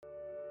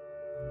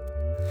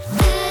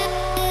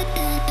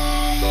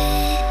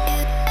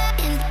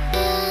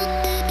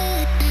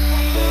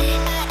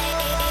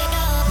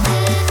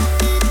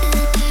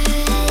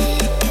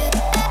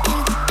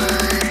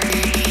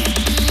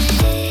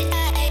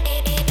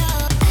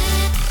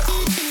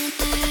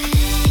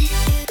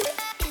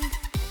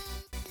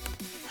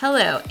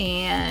Hello,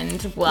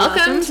 and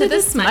welcome to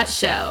the Smut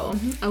Show,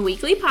 a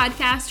weekly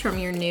podcast from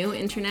your new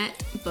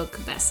internet book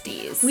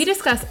besties. We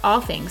discuss all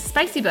things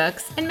spicy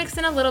books and mix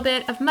in a little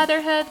bit of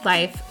motherhood,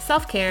 life,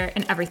 self-care,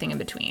 and everything in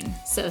between.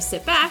 So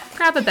sit back,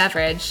 grab a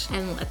beverage,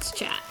 and let's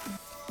chat.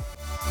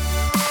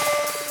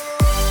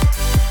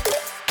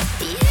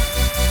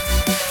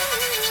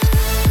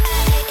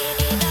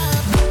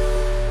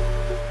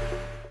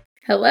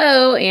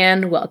 Hello,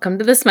 and welcome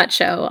to the Smut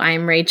Show.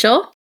 I'm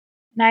Rachel.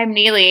 And I'm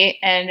Neely,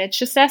 and it's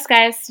just us,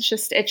 guys. It's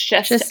just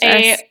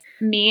a us.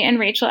 Me and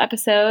Rachel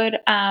episode.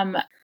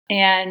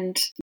 And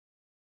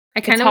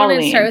I kind of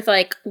want to start with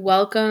like,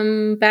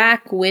 welcome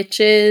back,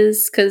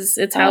 witches, because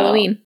it's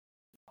Halloween.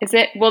 Is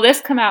it? Will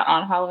this come out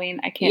on Halloween?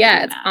 I can't.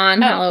 Yeah, it's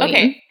on Halloween.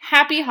 Okay,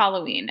 happy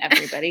Halloween,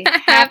 everybody!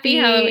 Happy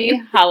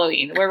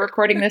Halloween. We're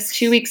recording this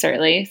 2 weeks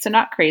early, so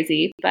not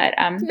crazy, but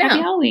happy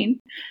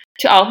Halloween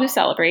to all who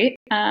celebrate.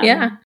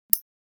 Who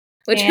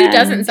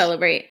doesn't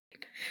celebrate?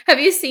 Have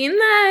you seen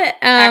that?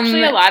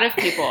 Actually, a lot of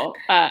people.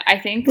 I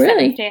think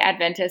Seventh-day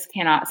Adventists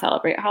cannot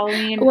celebrate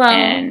Halloween.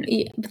 Well,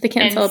 but they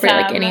can't celebrate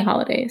like any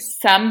holidays.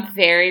 Some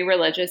very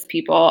religious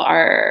people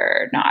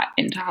are not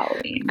into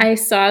Halloween. I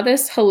saw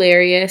this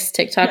hilarious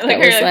TikTok that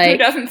was like, who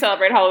doesn't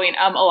celebrate Halloween?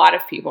 A lot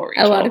of people,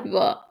 Rachel. A lot of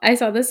people. I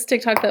saw this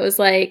TikTok that was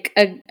like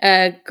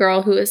a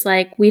girl who was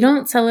like, we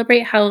don't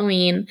celebrate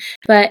Halloween,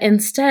 but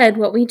instead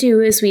what we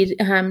do is we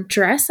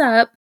dress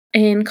up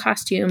in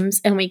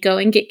costumes and we go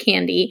and get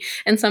candy,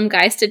 and some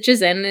guy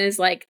stitches in and is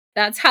like,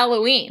 that's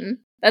Halloween.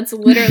 That's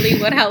literally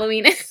what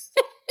Halloween is.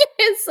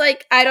 It's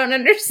like, I don't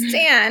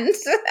understand.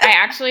 I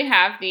actually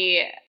have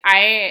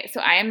I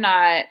am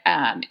not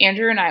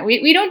Andrew and I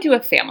we don't do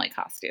a family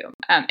costume,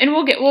 and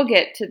we'll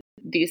get to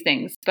these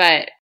things,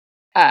 but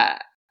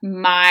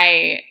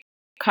my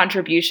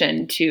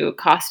contribution to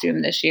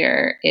costume this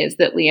year is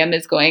that Liam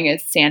is going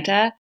as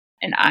Santa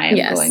and I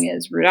am going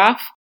as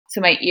Rudolph. So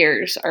my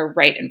ears are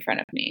right in front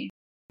of me.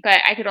 But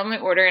I could only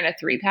order in a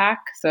 3-pack.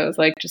 So I was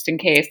like, just in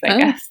case, I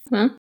guess.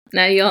 Well,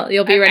 now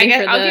you'll be ready for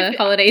the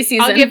holiday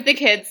season. I'll give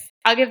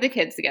the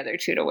kids together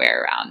too to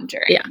wear around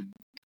during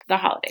the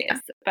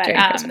holidays. But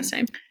during Christmas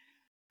time.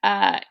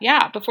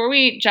 Before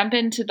we jump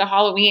into the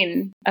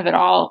Halloween of it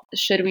all,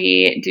 should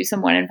we do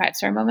some 1 and 5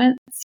 star moments?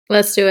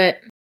 Let's do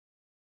it.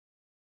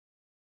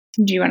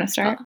 Do you want to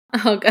start?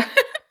 I'll go.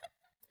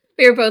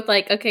 We were both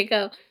like, okay,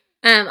 go.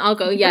 I'll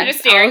go. Yes. We're just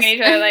staring at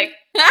each other like.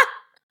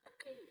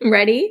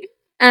 Ready?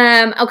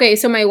 Okay,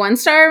 so my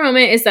 1-star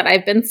moment is that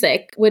I've been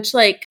sick, which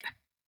like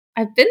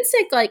I've been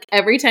sick like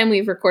every time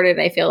we've recorded,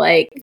 I feel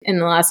like, in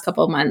the last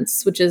couple of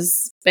months, which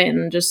has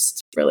been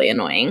just really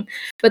annoying.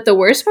 But the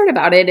worst part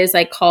about it is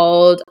I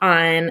called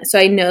on, so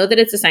I know that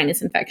it's a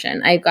sinus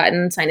infection. I've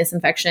gotten sinus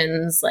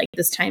infections like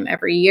this time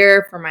every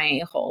year for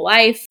my whole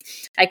life.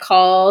 I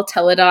call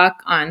Teladoc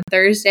on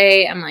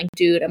Thursday. I'm like,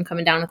 dude, I'm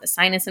coming down with a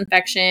sinus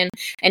infection.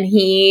 And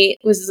it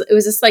was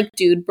this like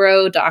dude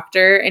bro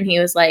doctor. And he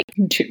was like,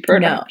 dude bro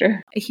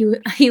doctor.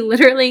 He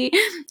literally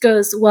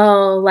goes,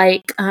 well,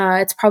 like,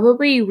 it's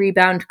probably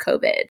rebound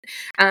COVID.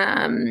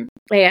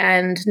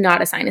 And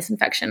not a sinus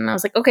infection. And I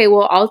was like, okay,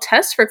 well, I'll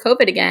test for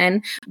COVID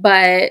again,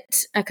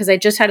 but because I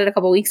just had it a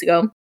couple weeks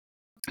ago.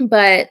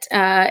 But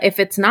if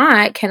it's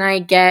not, can I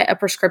get a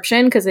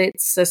prescription because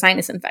it's a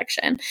sinus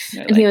infection?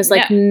 And he was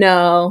like,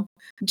 no,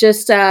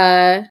 just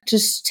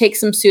take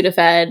some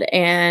Sudafed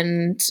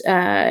and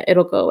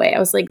it'll go away. I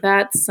was like,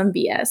 that's some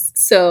BS.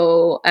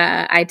 So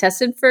I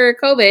tested for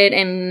COVID,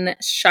 and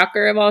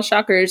shocker of all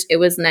shockers, it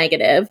was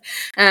negative.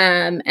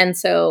 And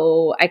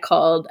so I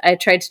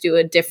tried to do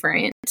a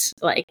different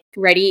like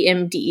Ready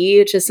MD,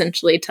 which is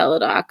essentially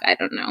Teladoc. I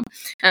don't know.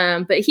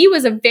 But he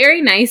was a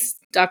very nice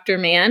doctor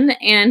man,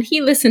 and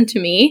he listened to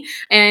me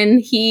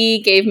and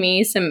he gave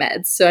me some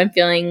meds. So I'm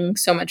feeling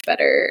so much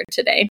better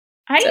today.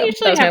 I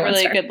usually have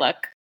really good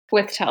luck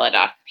with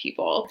Teladoc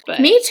people,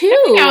 but me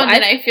too.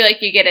 I feel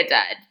like you get it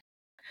done.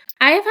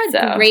 I have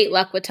had great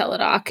luck with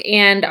Teladoc,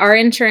 and our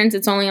insurance,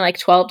 it's only like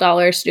 $12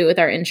 to do with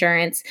our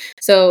insurance.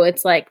 So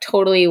it's like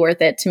totally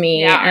worth it to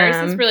me. Yeah,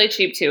 ours is really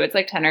cheap too. It's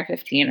like 10 or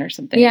 15 or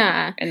something.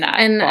 Yeah. In that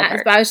and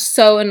ballpark. I was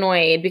so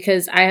annoyed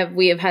because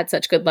we have had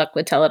such good luck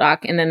with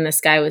Teladoc. And then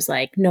this guy was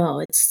like, no,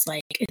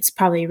 it's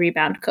probably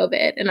rebound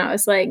COVID. And I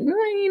was like, no,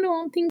 I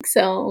don't think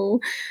so.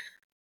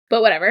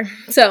 But whatever.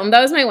 So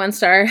that was my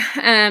 1-star.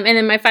 And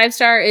then my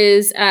 5-star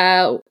is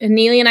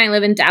Neely and I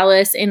live in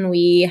Dallas, and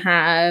we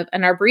have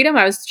an arboretum.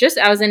 I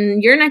was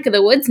in your neck of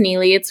the woods,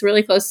 Neely. It's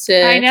really close to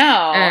I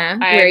know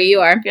where you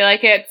are. I feel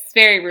like it's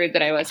very rude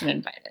that I wasn't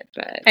invited,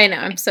 but I know.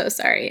 I'm so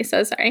sorry.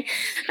 So sorry.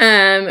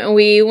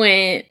 We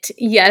went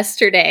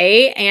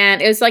yesterday,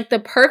 and it was like the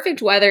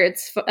perfect weather.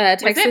 It's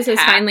Texas has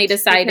finally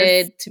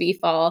decided to be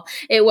fall.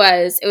 It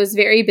was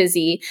very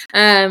busy.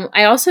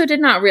 I also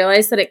did not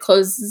realize that it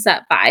closes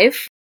at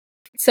 5.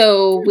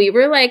 So we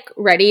were like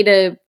ready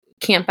to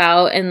camp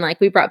out, and like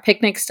we brought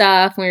picnic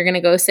stuff, and we were going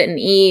to go sit and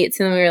eat.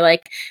 So then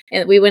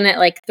we went at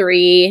like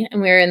 3,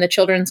 and we were in the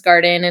children's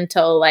garden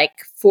until like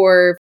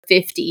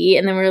 4:50.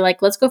 And then we were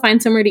like, let's go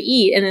find somewhere to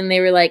eat. And then they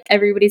were like,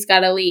 everybody's got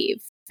to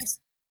leave.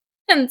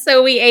 And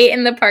so we ate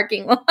in the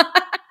parking lot.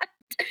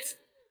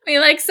 We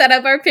like set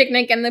up our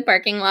picnic in the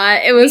parking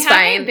lot. It was fine.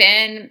 We haven't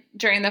been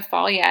during the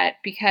fall yet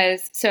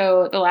because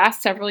so the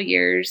last several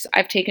years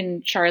I've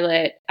taken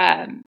Charlotte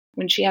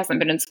when she hasn't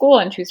been in school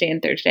on Tuesday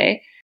and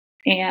Thursday,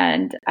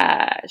 and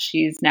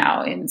she's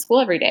now in school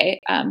every day.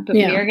 But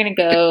we are going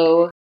to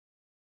go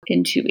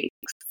in 2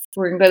 weeks.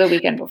 We're going to go the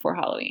weekend before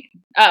Halloween.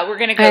 We're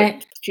going to go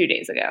 2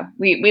 days ago.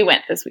 We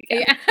went this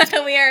weekend.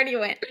 Yeah, we already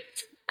went.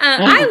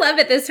 I love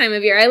it this time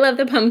of year. I love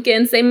the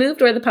pumpkins. They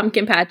moved where the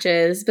pumpkin patch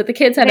is, but the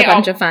kids had a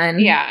bunch of fun.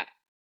 Yeah.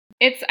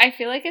 I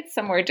feel like it's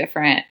somewhere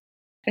different.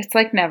 It's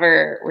like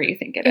never where you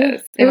think it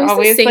is. It was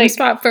always the same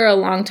spot for a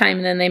long time,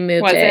 and then they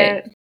moved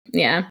it.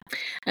 Yeah.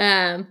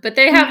 But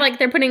they have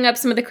they're putting up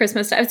some of the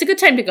Christmas stuff. It's a good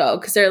time to go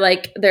because they're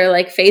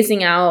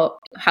phasing out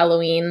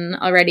Halloween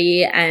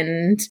already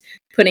and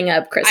putting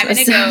up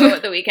Christmas. I'm going to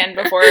go the weekend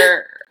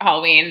before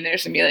Halloween.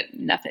 There's going to be like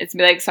nothing. It's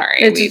going to be like,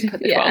 sorry, we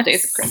put the 12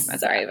 days of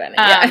Christmas. Sorry about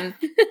it.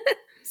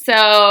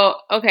 So,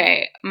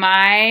 okay,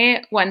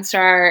 my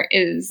 1-star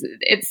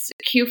it's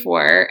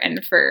Q4,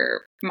 and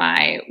for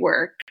my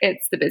work,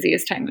 it's the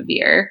busiest time of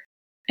year.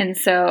 And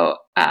so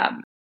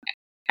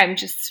I'm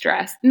just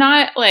stressed.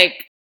 Not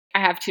like I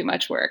have too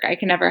much work. I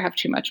can never have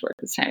too much work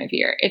this time of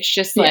year. It's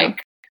just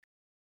like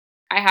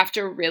I have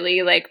to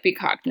really be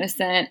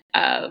cognizant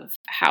of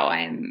how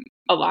I'm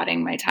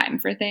allotting my time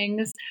for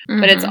things.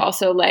 Mm-hmm. But it's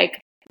also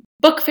like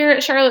book fair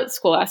at Charlotte's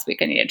school last week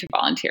I needed to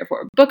volunteer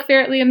for. Book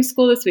fair at Liam's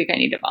school this week I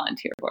need to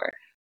volunteer for.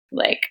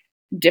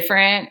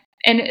 Different.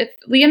 And at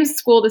Liam's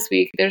school this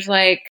week, there's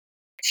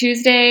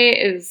Tuesday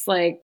is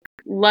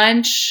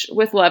lunch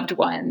with loved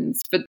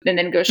ones, and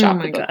then go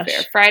shop at book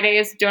fair. Friday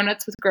is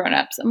donuts with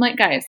grown-ups. I'm like,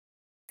 guys,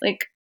 I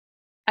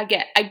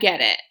get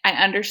it. I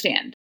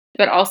understand.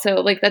 But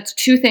also, that's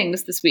 2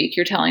 things this week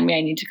you're telling me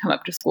I need to come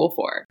up to school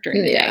for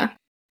during the day.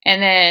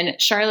 And then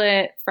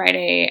Charlotte,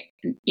 Friday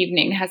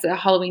evening, has a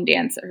Halloween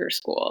dance at her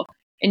school.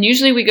 And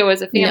usually we go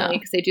as a family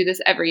because they do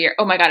this every year.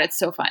 Oh my God, it's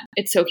so fun.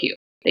 It's so cute.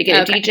 They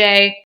get a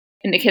DJ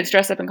and the kids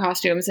dress up in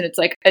costumes and it's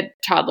like a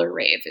toddler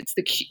rave.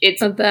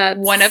 It's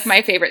one of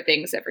my favorite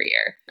things every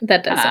year.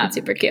 That does sound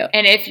super cute.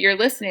 And if you're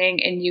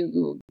listening and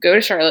you go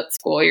to Charlotte's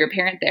school, you're a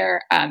parent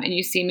there, and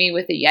you see me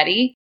with a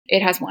Yeti,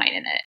 it has wine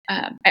in it.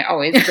 I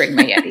always bring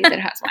my Yeti that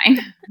has wine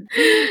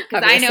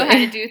because I know how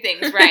to do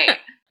things right.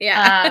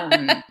 Yeah.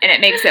 And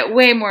it makes it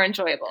way more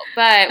enjoyable.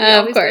 But we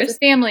always go as a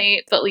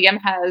family. But Liam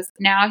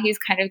he's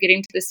kind of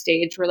getting to the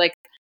stage where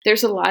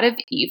there's a lot of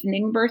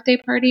evening birthday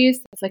parties.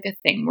 It's a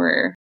thing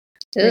we're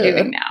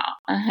doing now.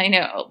 I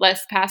know.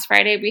 Past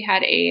Friday, we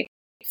had a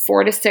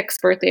 4 to 6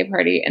 birthday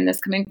party. And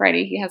this coming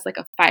Friday, he has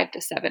a 5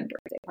 to 7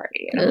 birthday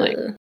party. And I'm like,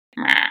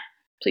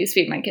 please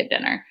feed my kid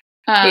dinner.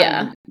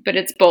 But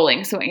it's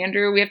bowling. So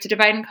Andrew, we have to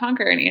divide and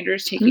conquer. And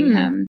Andrew's taking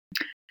him.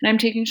 And I'm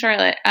taking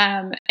Charlotte.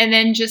 And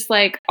then just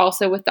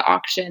also with the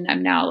auction,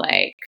 I'm now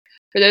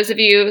for those of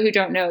you who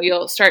don't know,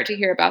 you'll start to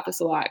hear about this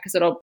a lot because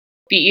it'll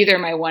be either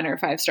my 1 or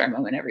 5-star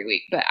moment every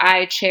week. But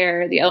I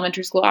chair the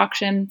elementary school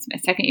auction. It's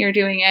my 2nd year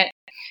doing it.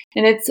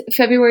 And it's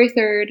February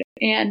 3rd.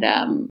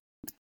 And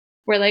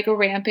we're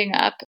ramping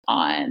up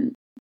on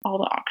all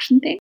the auction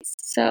things.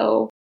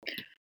 So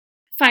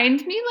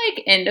find me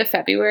end of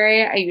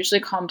February. I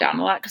usually calm down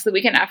a lot because the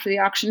weekend after the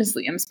auction is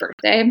Liam's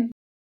birthday.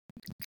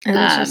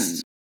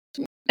 And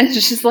it's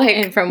just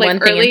and from one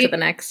thing into the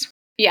next.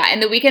 Yeah,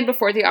 and the weekend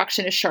before the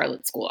auction is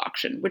Charlotte's school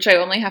auction, which I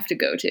only have to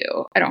go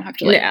to. I don't have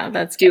to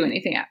that's do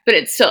anything else. But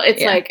it's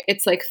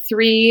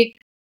 3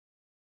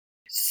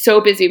 so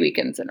busy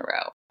weekends in a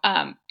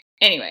row.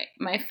 Anyway,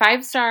 my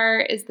 5-star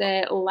is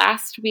that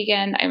last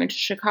weekend I went to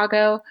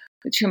Chicago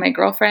with 2 of my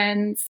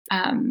girlfriends.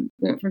 We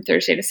went from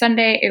Thursday to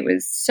Sunday. It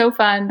was so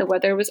fun. The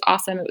weather was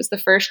awesome. It was the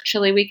first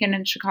chilly weekend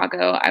in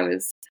Chicago. I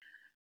was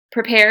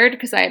prepared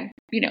because I,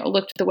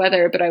 looked at the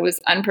weather, but I was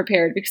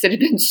unprepared because it had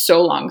been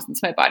so long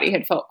since my body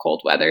had felt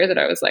cold weather that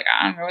I was like,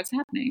 I don't know what's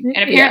happening.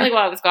 And apparently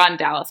while I was gone,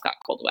 Dallas got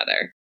cold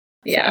weather.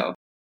 Yeah. So,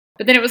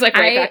 but then it was right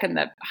back in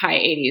the high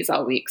 80s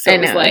all week. So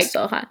it was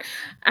still hot.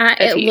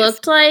 It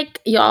looked like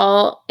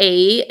y'all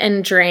ate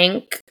and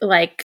drank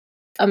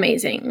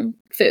amazing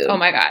food. Oh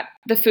my God.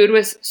 The food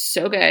was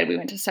so good. We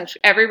went to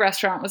every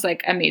restaurant was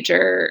a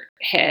major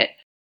hit.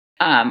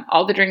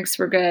 All the drinks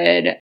were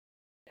good.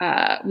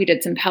 We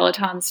did some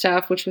Peloton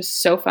stuff, which was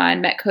so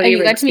fun. Met Cody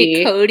Rigsby. Got to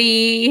meet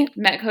Cody.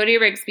 Met Cody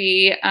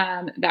Rigsby.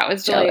 That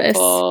was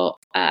delightful.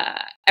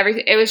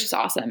 Everything. It was just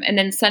awesome. And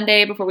then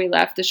Sunday before we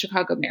left, the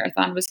Chicago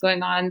Marathon was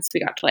going on. So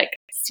we got to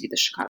see the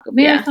Chicago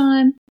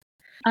Marathon.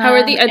 How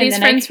are these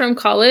friends from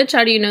college?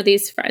 How do you know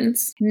these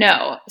friends?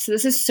 No. So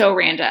this is so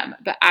random,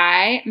 but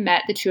I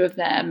met the 2 of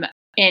them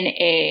in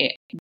a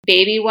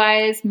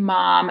Babywise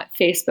Mom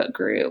Facebook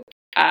group.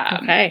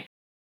 Okay.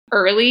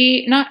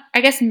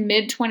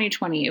 Mid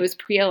 2020. It was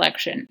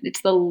pre-election.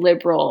 It's the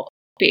liberal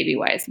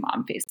Babywise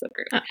Mom Facebook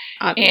group.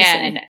 Obviously.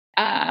 And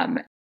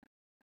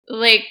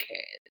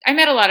I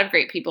met a lot of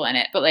great people in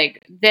it, but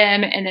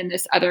them and then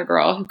this other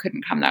girl who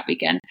couldn't come that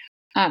weekend.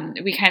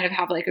 We kind of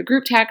have a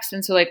group text.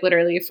 And so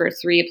literally for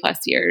 3+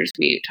 years,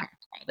 we talked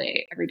all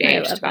day, every day,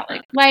 just about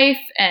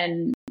life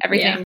and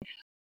everything.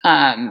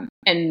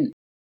 And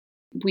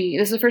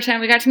this is the first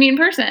time we got to meet in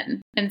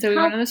person. And so we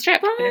went on this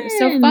trip. Fun. And it was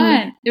so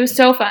fun. It was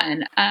so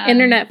fun.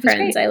 Internet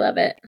friends. I love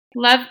it.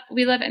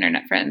 We love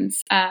internet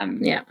friends.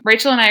 Yeah.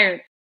 Rachel and I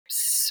are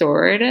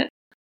we're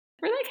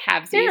like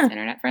halvesies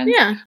internet friends.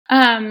 Yeah.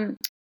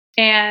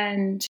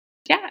 And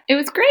yeah, it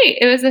was great.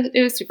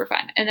 It was super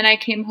fun. And then I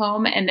came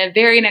home, and the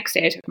very next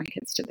day I took my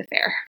kids to the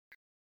fair.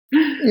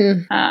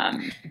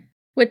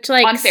 Which,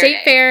 like, on state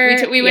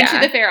fair. We went to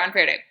the fair on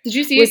fair day. Did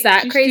you see? Was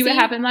that did crazy? You see what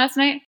happened last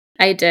night?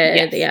 I did.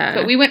 Yes. Yeah.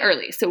 But we went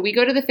early, so we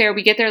go to the fair.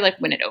 We get there like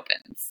when it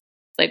opens.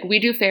 Like we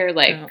do fair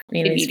like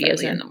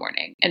immediately in the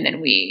morning, and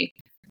then we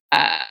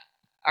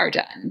are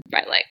done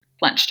by like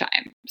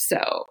lunchtime.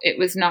 So it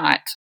was not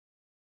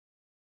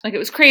like it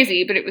was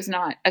crazy, but it was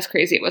not as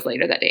crazy it was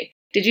later that day.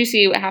 Did you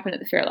see what happened at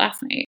the fair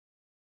last night?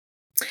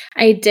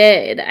 I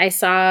did. I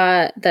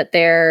saw that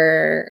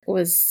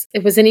was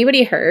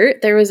anybody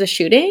hurt? There was a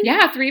shooting?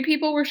 Yeah, 3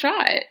 people were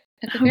shot at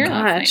the fair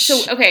last night.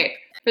 So, okay,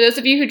 for those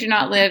of you who do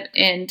not live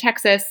in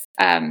Texas,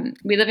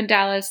 we live in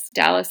Dallas.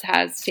 Dallas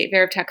has State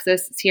Fair of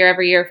Texas. It's here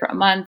every year for a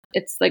month.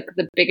 It's like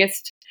it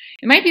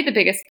might be the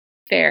biggest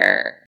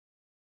fair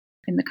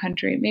in the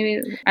country.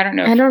 Maybe, I don't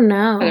know. I don't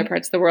know. Other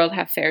parts of the world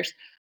have fairs.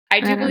 I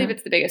do believe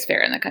it's the biggest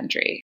fair in the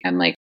country. I'm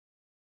like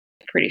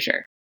pretty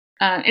sure.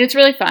 And it's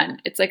really fun.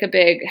 It's like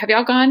have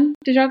y'all gone?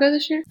 Did y'all go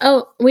this year?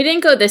 Oh, we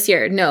didn't go this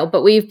year. No,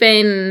 but we've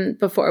been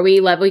before. We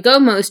go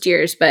most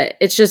years, but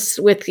it's just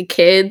with the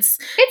kids.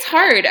 It's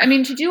hard. I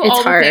mean, to do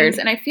all the things.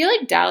 And I feel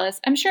like Dallas,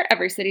 I'm sure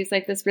every city's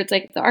like this, but it's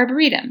like the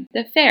Arboretum,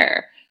 the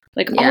fair,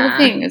 like all the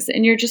things.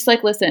 And you're just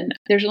like, listen,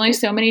 there's only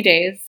so many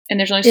days and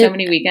there's only so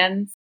many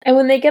weekends. And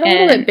when they get a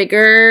little bit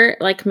bigger,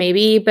 like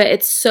maybe, but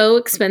it's so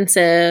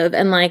expensive.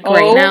 And like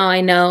right now,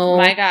 I know.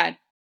 My God.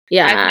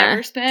 Yeah. I've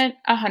never spent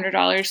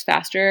 $100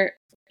 faster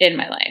in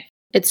my life.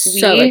 It's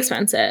so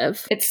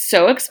expensive. It's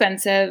so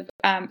expensive.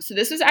 So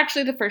this was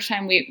actually the first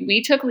time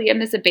we took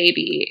Liam as a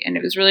baby, and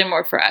it was really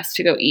more for us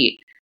to go eat.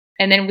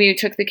 And then we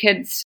took the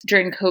kids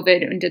during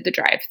COVID and did the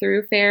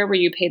drive-through fair where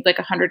you paid like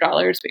 $100,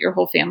 but your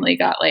whole family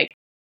got like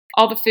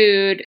all the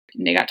food,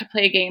 and they got to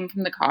play a game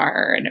from the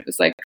car, and it was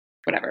like,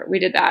 whatever. We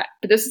did that.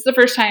 But this is the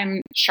first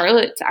time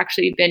Charlotte's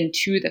actually been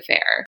to the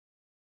fair.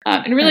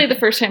 And really the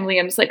first time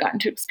Liam's like gotten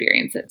to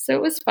experience it. So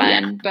it was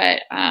fun,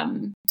 but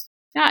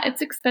yeah,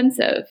 it's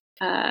expensive.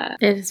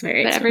 It is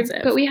very expensive.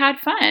 But we had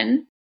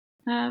fun.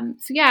 So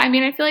yeah, I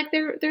mean, I feel like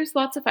there's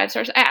lots of 5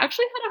 stars. I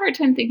actually had a hard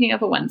time thinking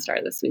of a 1 star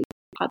this week,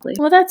 oddly.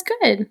 Well, that's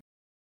good.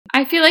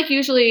 I feel like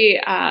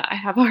usually I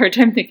have a hard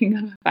time thinking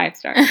of a 5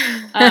 star.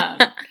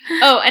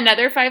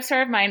 Another 5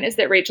 star of mine is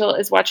that Rachel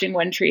is watching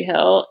One Tree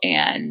Hill,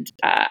 and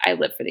I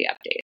live for the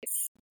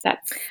updates.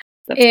 That's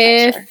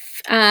if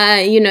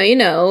you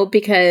know,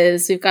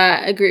 because we've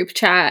got a group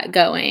chat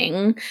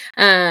going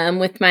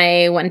with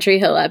my One Tree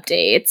Hill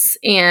updates,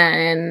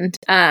 and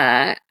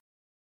I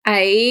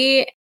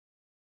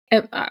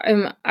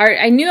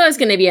knew I was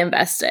going to be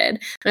invested,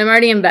 and I'm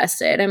already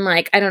invested. I'm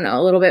like, I don't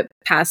know, a little bit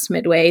past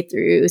midway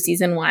through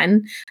season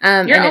 1.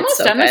 You're almost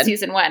done with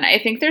season 1. I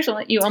think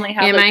you only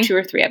have 2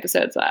 or 3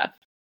 episodes left.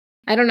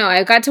 I don't know.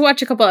 I got to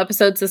watch a couple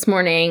episodes this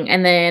morning,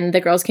 and then the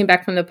girls came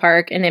back from the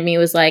park, and Emmy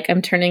was like, I'm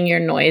turning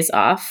your noise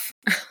off.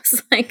 I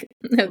was like,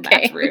 okay.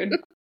 That's rude.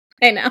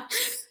 I know.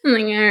 I'm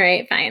like, all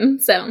right, fine.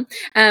 So,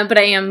 but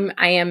I am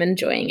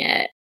enjoying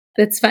it.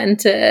 It's fun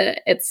to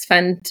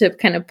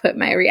kind of put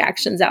my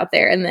reactions out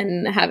there and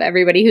then have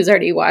everybody who's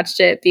already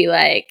watched it be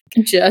like,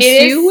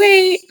 you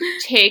wait.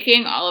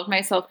 Taking all of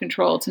my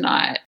self-control to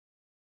not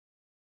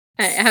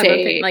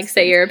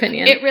say your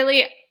opinion. It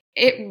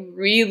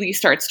really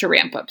starts to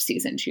ramp up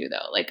season 2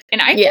 though. Like,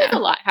 and I feel like a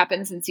lot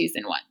happens in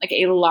season 1. Like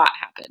a lot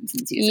happens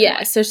in season 1.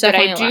 Yes, there's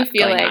definitely a lot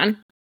going on.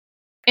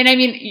 And I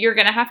mean, you're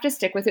going to have to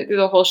stick with it through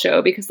the whole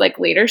show because like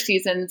later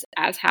seasons,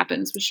 as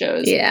happens with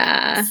shows,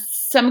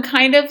 some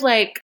kind of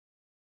like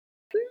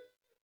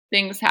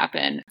things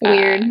happen.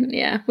 Weird.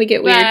 We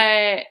get weird.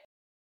 But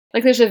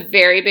like there's a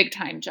very big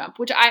time jump,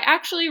 which I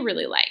actually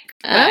really like.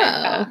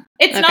 But,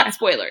 it's not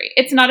spoilery.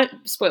 It's not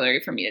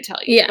spoilery for me to tell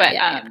you.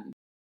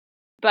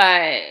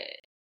 But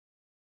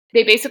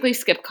they basically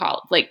skip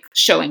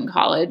showing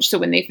college. So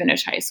when they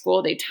finish high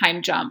school, they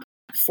time jump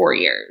 4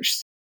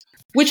 years,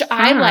 which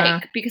I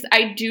like because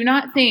I do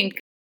not think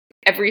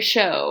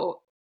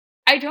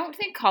I don't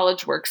think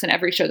college works in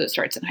every show that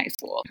starts in high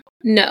school.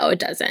 No, it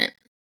doesn't.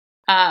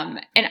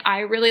 And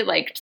I really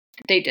liked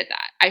that they did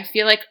that. I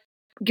feel like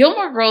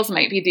Gilmore Girls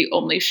might be the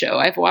only show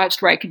I've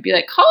watched where I could be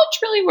like, college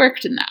really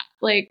worked in that.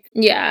 Like,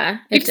 yeah,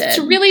 it's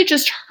really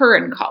just her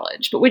in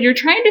college. But when you're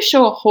trying to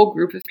show a whole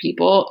group of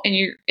people, and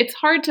it's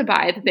hard to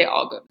buy that they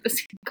all go to the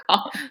same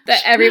college.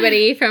 That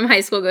everybody from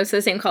high school goes to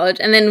the same college,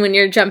 and then when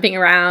you're jumping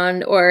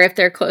around, or if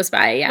they're close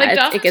by,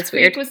 it gets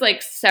weird. It was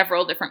like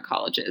several different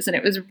colleges, and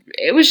it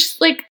was just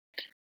like,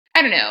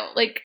 I don't know,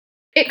 like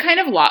it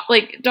kind of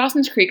like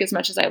Dawson's Creek. As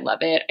much as I love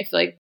it, I feel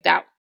like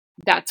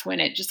that's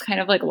when it just kind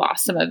of like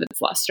lost some of its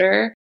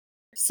luster.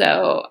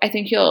 So I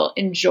think you'll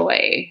like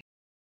it.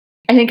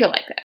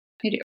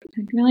 I do. I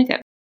think you'll like it.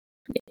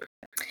 Yeah.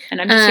 And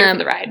I'm just here for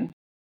the ride.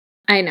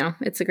 I know.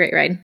 It's a great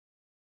ride.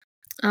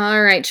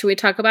 All right. Should we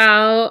talk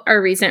about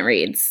our recent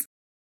reads?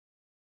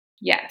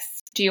 Yes.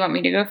 Do you want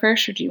me to go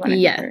first, or do you want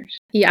to go first?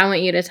 Yeah, I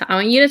want you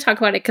to talk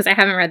about it because I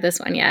haven't read this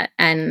one yet.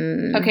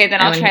 And okay,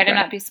 then I'll try to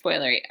not be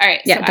spoilery. All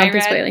right. Yeah, so don't I be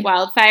read spoilery.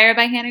 Wildfire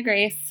by Hannah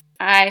Grace.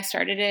 I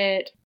started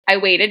it. I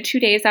waited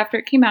 2 days after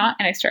it came out,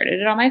 and I started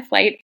it on my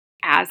flight,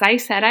 as I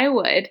said I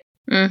would.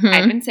 Mm-hmm.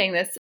 I've been saying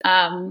this.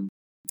 And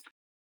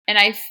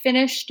I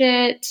finished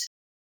it.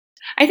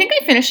 I think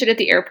I finished it at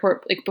the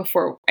airport, like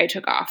before I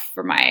took off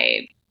for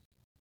my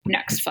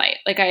next flight.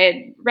 Like I had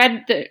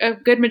read a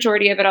good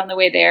majority of it on the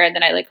way there, and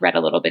then I like read a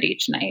little bit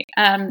each night.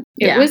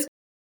 It was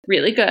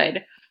really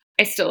good.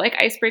 I still like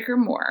Icebreaker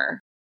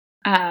more.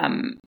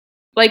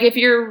 Like if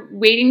you're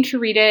waiting to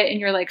read it and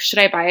you're like, should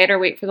I buy it or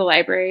wait for the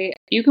library?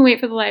 You can wait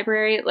for the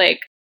library.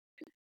 Like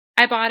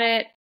I bought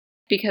it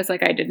because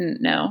like I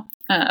didn't know.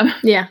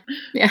 Yeah.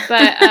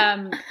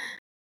 But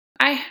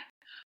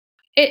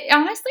it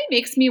honestly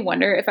makes me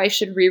wonder if I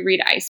should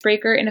reread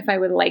Icebreaker and if I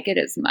would like it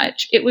as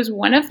much. It was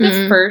one of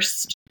the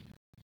first.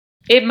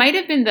 It might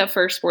have been the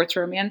first sports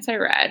romance I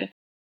read.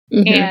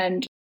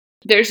 And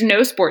there's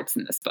no sports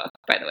in this book,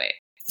 by the way.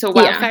 So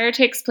Wildfire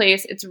takes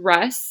place, it's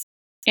Russ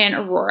and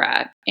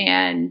Aurora,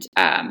 and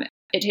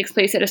it takes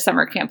place at a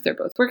summer camp they're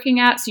both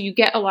working at. So you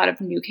get a lot of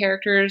new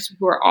characters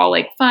who are all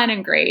like fun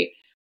and great.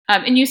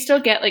 And you still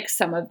get like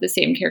some of the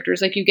same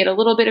characters. Like you get a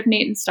little bit of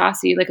Nate and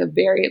Stassi, like a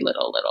very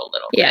little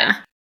bit.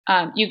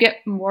 You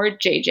get more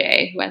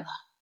JJ, who I love.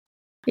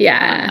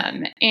 Yeah.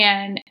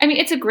 And I mean,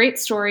 it's a great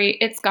story.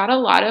 It's got a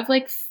lot of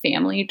like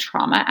family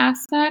trauma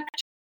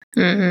aspect,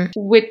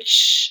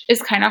 which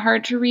is kind of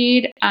hard to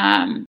read.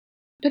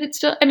 But it's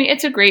still, I mean,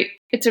 it's a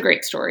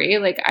great story.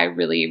 Like I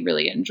really,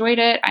 really enjoyed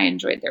it. I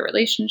enjoyed their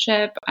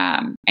relationship.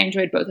 I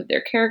enjoyed both of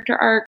their character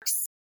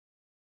arcs.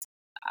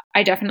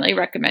 I definitely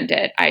recommend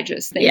it. I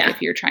just think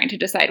if you're trying to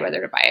decide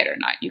whether to buy it or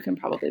not, you can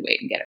probably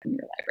wait and get it from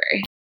your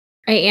library.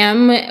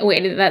 I'm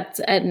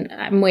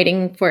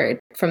waiting for it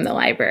from the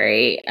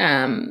library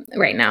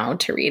right now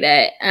to read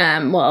it.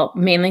 Well,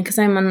 mainly because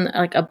I'm on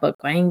like a book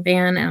buying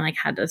ban and like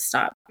had to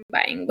stop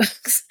buying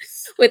books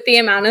with the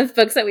amount of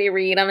books that we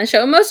read on the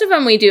show. Most of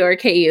them we do are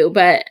KU,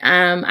 but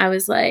I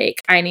was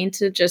like, I need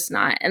to just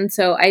not. And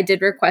so I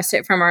did request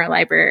it from our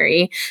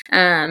library,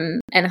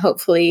 and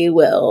hopefully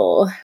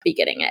we'll be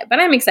getting it. But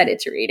I'm excited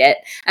to read it.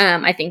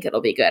 I think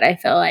it'll be good. I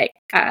feel like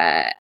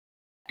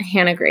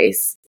Hannah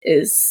Grace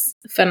is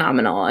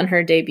phenomenal on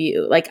her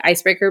debut. Like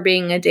Icebreaker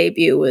being a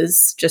debut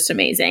was just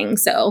amazing.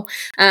 So,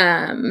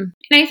 and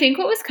I think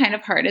what was kind of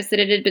hard is that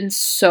it had been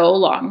so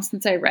long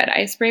since I read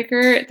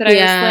Icebreaker that I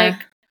was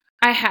like,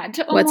 I had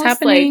to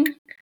almost like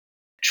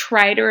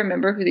try to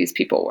remember who these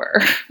people were.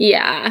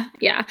 Yeah.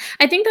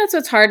 I think that's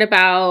what's hard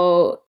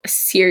about a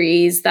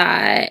series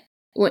that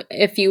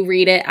if you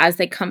read it as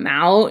they come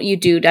out, you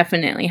do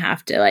definitely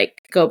have to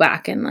like go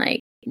back and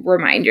like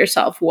remind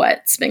yourself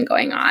what's been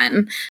going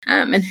on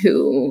and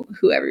who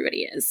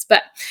everybody is.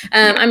 But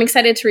I'm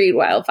excited to read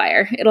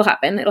Wildfire. It'll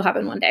happen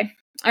one day.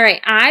 All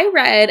right, I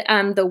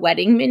read The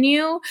Wedding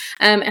Menu,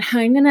 and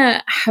I'm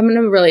gonna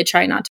really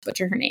try not to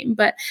butcher her name,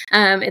 but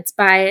it's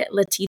by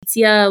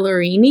Letizia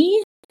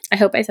Lorini. I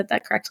hope I said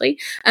that correctly.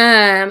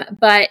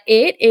 But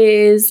it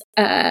is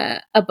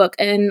a book,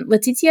 and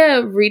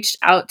Letizia reached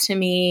out to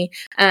me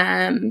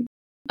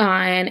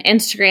on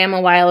Instagram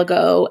a while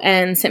ago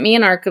and sent me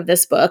an arc of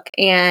this book,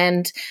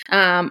 and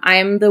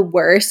I'm the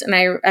worst. And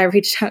I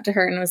reached out to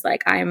her and was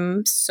like,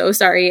 I'm so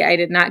sorry I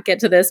did not get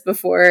to this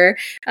before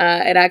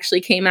it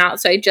actually came out.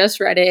 So I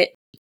just read it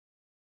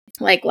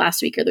like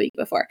last week or the week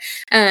before.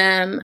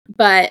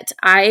 But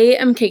I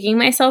am kicking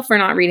myself for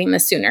not reading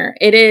this sooner.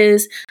 It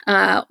is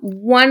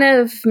one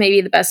of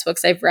maybe the best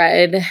books I've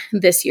read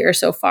this year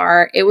so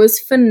far. It was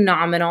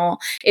phenomenal.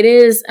 It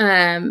is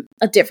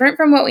different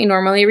from what we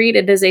normally read.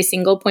 It is a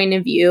single point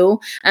of view.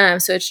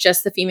 So it's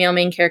just the female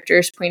main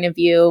character's point of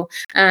view.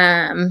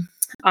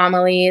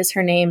 Amelie is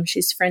her name.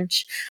 She's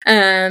French.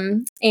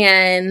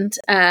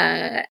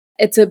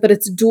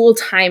 It's dual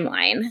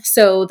timeline.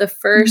 So the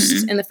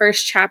first in the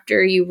first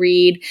chapter, you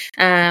read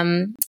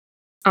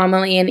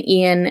Amelie and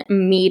Ian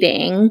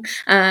meeting,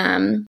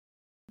 and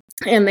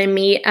they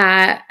meet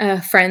at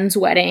a friend's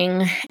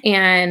wedding,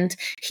 and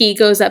he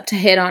goes up to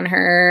hit on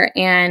her,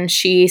 and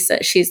she's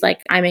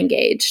like, I'm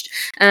engaged,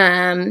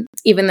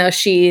 even though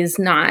she's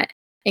not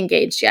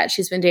engaged yet.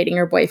 She's been dating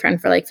her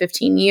boyfriend for like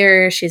 15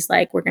 years. She's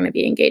like, we're going to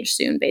be engaged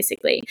soon,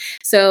 basically.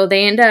 So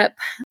they end up,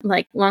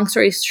 like, long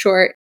story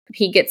short,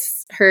 he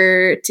gets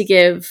her to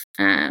give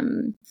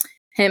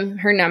him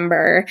her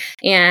number,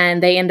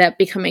 and they end up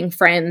becoming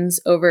friends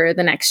over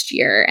the next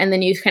year. And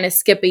then you kind of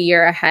skip a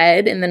year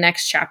ahead in the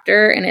next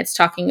chapter, and it's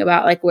talking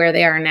about like where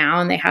they are now,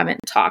 and they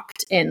haven't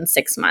talked in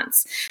 6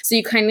 months. So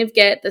you kind of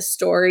get the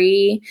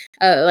story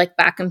like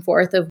back and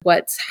forth of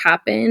what's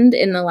happened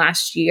in the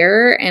last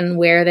year and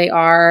where they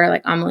are.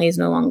 Like Amelie is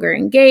no longer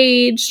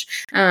engaged.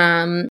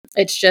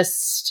 It's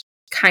just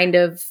kind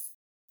of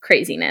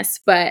craziness,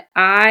 but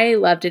I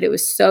loved it. It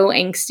was so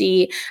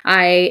angsty.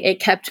 It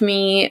kept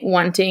me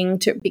wanting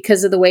to,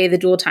 because of the way the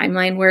dual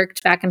timeline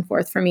worked back and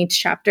forth from each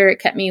chapter,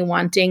 it kept me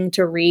wanting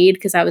to read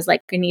because I was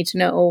like, I need to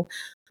know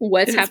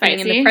what's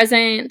happening in the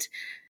present.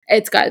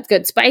 It's got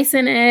good spice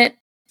in it.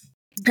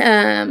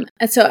 And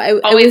so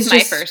always it was my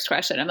just, first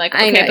question. I'm like,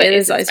 okay, I know, but it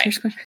is always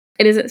first question.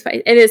 It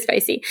is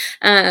spicy.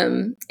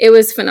 It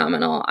was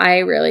phenomenal. I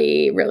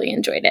really, really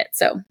enjoyed it.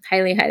 So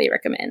highly, highly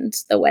recommend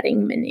The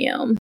Wedding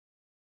Menu.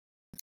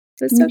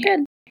 It was so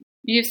good.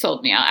 You've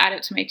sold me. I'll add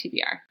it to my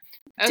TBR.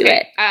 Do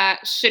it.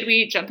 Should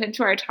we jump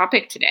into our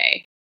topic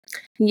today?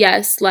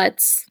 Yes,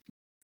 let's.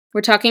 We're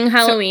talking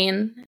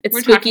Halloween. It's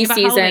we're spooky talking about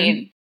season.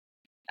 Halloween.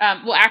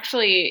 Well,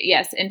 actually,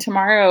 yes. And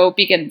tomorrow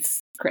begins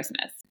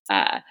Christmas.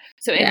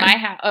 So in my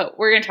house,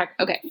 we're going to talk.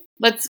 Okay,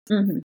 let's.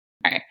 All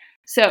right.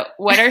 So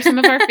what are some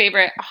of our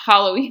favorite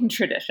Halloween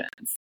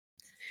traditions?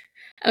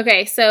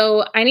 Okay,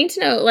 so I need to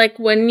know, like,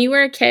 when you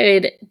were a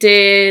kid,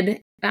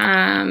 did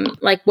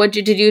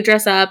you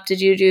dress up?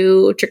 Did you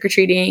do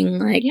trick-or-treating?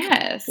 Like,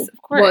 yes, of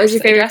course. What was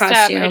your favorite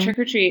costume? I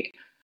trick-or-treat.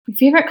 My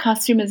favorite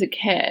costume as a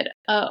kid?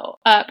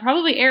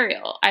 Probably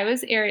Ariel. I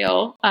was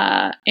Ariel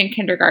in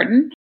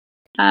kindergarten,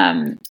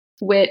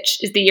 which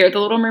is the year The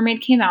Little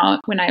Mermaid came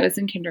out, when I was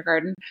in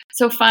kindergarten.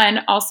 So fun.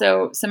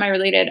 Also,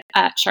 semi-related,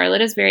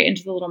 Charlotte is very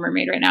into The Little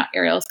Mermaid right now.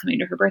 Ariel is coming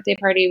to her birthday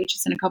party, which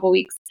is in a couple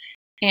weeks.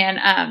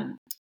 And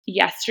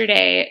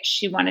yesterday,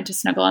 she wanted to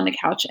snuggle on the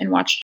couch and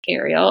watch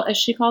Ariel, as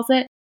she calls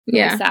it.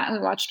 And we sat and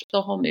we watched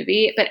the whole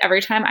movie. But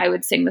every time I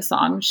would sing the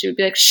song, she would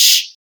be like,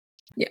 shh.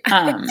 Yeah.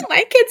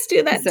 My kids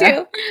do that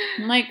too.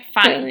 I'm like,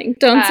 fine. Like,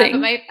 don't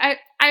sing. But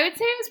I would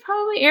say it was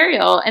probably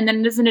Ariel. And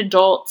then as an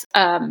adult,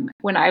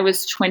 when I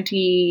was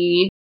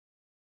 25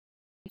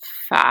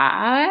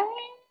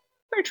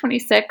 or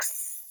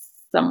 26,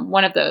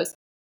 one of those,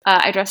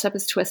 I dressed up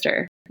as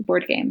Twister,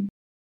 board game.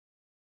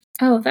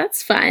 Oh,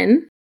 that's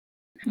fun.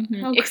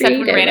 Except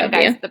when random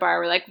guys at the bar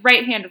were like,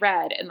 right hand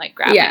red, and like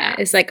grab Yeah,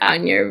 it's like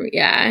on your,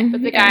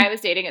 But the guy I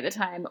was dating at the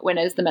time went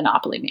as the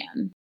Monopoly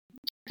Man.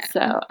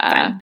 So,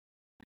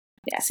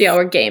 So y'all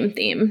were game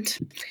themed.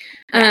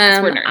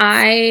 We're nerds.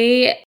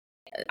 I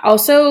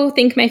also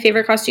think my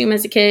favorite costume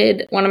as a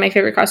kid, one of my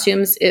favorite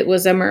costumes, it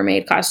was a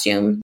mermaid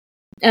costume.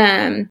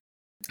 And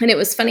it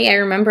was funny. I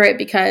remember it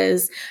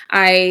because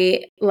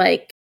I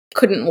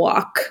couldn't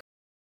walk.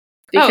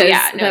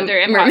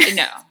 They're impossible.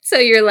 No. So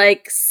you're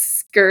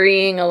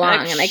scurrying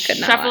along, and I could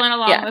not shuffling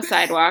along the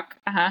sidewalk.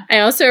 I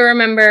also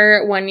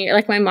remember one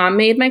year, my mom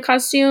made my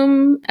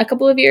costume a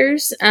couple of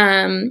years,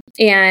 and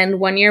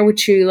one year,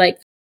 which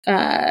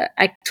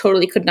I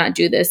totally could not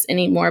do this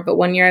anymore, but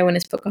one year I went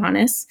as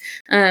Pocahontas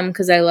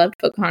because I loved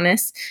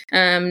Pocahontas.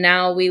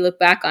 Now we look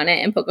back on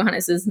it, and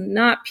Pocahontas is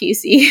not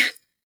PC.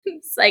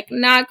 It's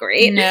not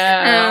great.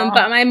 No.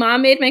 But my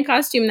mom made my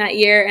costume that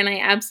year, and I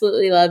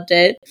absolutely loved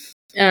it.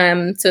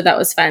 So that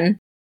was fun.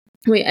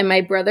 And my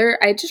brother,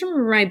 I just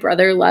remember my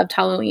brother loved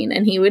Halloween,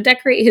 and he would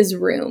decorate his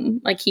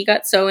room. He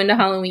got so into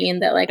Halloween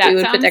that we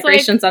would put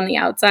decorations on the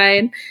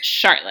outside.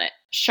 Charlotte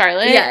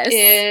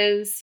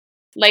is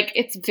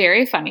it's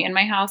very funny in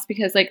my house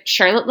because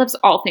Charlotte loves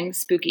all things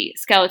spooky,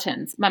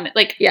 skeletons,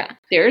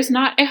 there's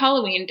not a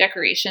Halloween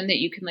decoration that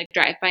you can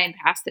drive by and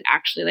pass that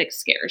actually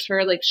scares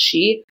her.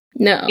 She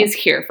is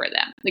here for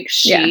them.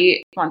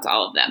 She wants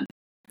all of them.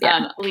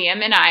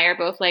 Liam and I are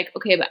both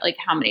okay, but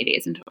how many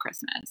days until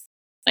Christmas?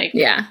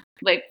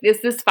 Is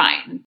this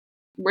fine?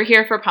 We're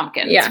here for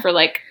pumpkins for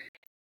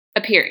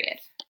a period,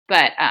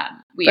 but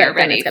we are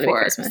ready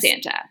for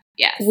Santa.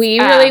 Yes, we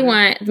really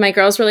want. My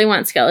girls really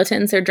want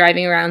skeletons. They're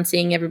driving around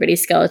seeing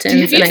everybody's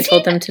skeletons, and I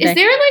told them today. Is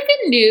there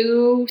a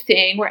new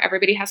thing where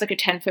everybody has a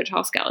 10-foot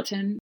tall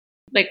skeleton?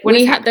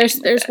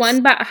 There's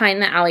one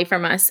behind the alley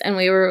from us, and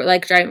we were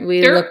driving.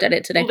 They're looked at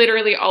it today.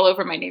 Literally all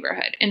over my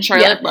neighborhood, and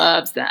Charlotte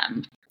loves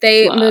them.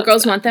 The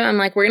girls want them. I'm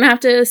we're gonna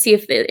have to see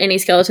if any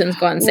skeletons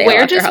go on sale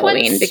after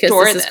Halloween because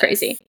this is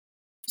crazy.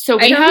 So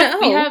we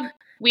have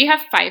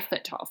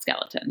 5-foot tall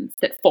skeletons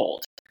that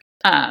fold.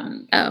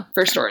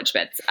 For storage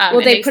bits.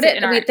 They put it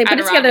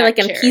together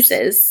in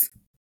pieces.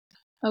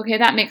 Okay,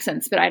 that makes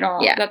sense, but I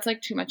don't. Yeah. That's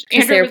too much.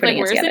 Andrew was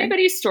 "Where's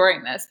anybody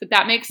storing this?" But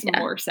that makes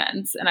more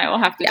sense, and I will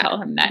have to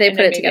tell him that. They put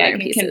it together in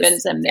pieces.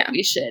 Convince him that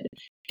we should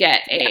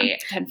get a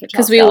 10-foot tall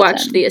because we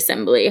watched the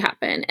assembly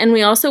happen, and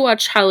we also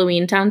watched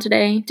Halloween Town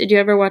today. Did you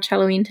ever watch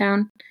Halloween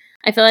Town?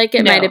 I feel like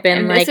it might have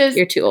been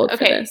you're too old for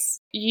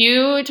this.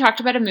 You talked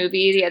about a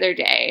movie the other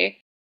day.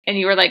 And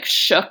you were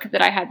shook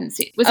that I hadn't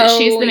seen. Was it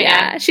She's the Man?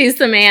 Yeah, She's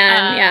the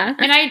Man. Yeah.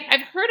 And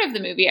I've heard of the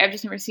movie. I've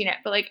just never seen it.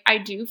 But I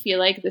do feel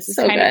this is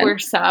kind of where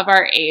some of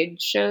our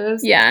age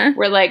shows. Yeah.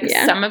 Where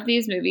some of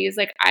these movies,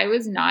 I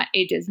was not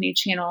a Disney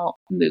Channel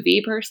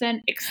movie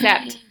person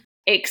except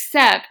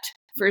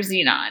for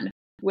Xenon,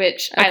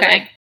 which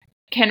I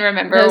can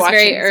remember watching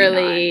very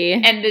early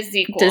and the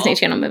sequel Disney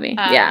Channel movie.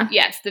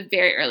 Yes, the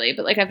very early.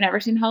 But I've never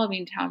seen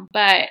Halloween Town,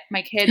 but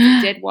my kids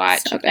did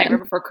watch Nightmare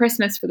Before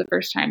Christmas for the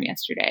first time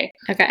yesterday.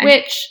 Okay,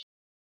 which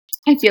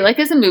I feel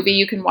is a movie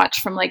you can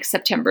watch from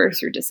September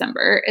through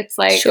December. It's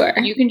sure.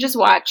 You can just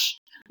watch.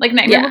 Like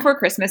Nightmare Before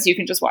Christmas, you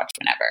can just watch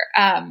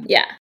whenever.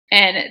 Yeah.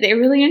 And they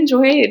really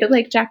enjoyed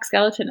like Jack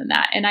Skellington in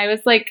that. And I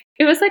was like,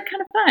 it was like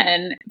kind of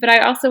fun. But I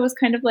also was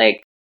kind of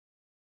like,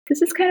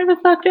 this is kind of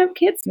a fucked up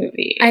kids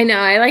movie. I know.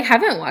 I like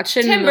haven't watched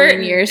it in a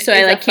million years, so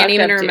I like can't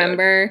even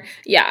remember.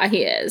 Yeah,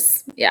 he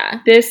is.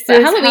 Yeah.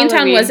 But Halloween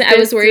Town wasn't. I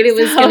was worried it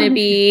was going to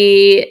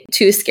be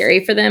too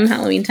scary for them,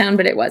 Halloween Town,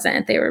 but it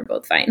wasn't. They were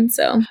both fine.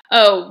 So.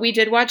 Oh, we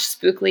did watch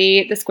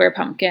Spookly, the Square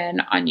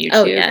Pumpkin on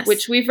YouTube,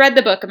 which we've read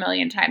the book a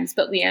million times.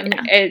 But Liam,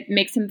 it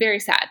makes him very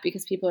sad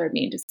because people are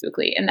mean to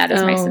Spookly, and that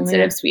is my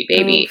sensitive, sweet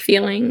baby,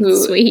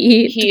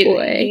 sweet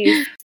boy.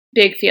 He's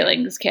big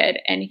feelings kid,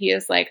 and he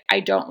is like, I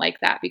don't like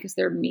that because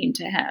they're mean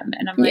to him,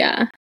 and I'm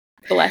like,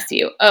 bless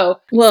you. Oh,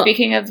 well,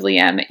 speaking of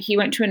Liam, he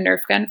went to a Nerf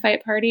gun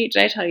fight party.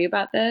 Did I tell you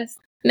about this?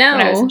 No.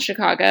 When I was in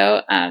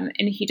Chicago, and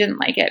he didn't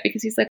like it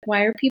because he's like,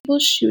 why are people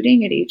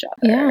shooting at each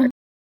other? Yeah.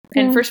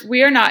 And first,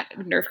 we are not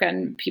Nerf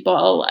gun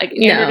people. Like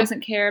Andrew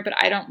doesn't care, but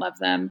I don't love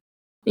them.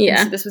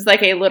 Yeah. And so this was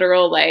like a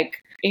literal like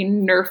a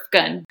Nerf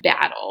gun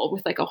battle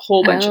with like a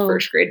whole bunch of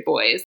first grade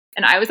boys,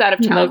 and I was out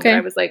of town. So I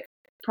was like,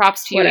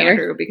 props to you,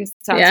 Andrew, because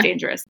it sounds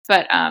dangerous.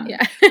 But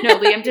no,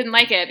 Liam didn't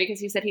like it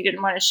because he said he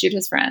didn't want to shoot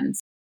his friends.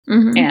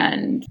 Mm-hmm.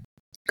 And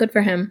good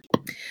for him.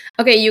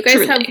 Okay, you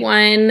guys have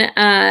one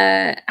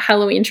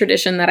Halloween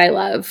tradition that I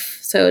love.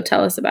 So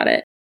tell us about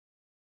it.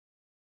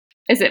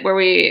 Is it where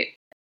we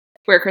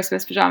wear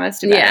Christmas pajamas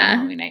to bed on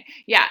Halloween night?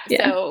 Yeah.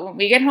 So when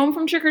we get home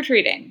from trick or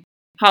treating,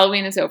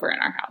 Halloween is over in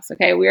our house.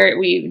 Okay,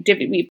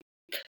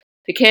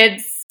 the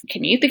kids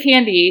can eat the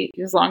candy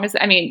as long as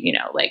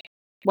like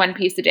one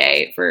piece a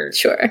day for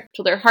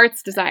till their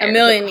heart's desire. A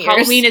million years.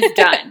 Halloween is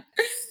done.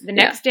 The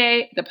next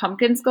day, the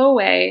pumpkins go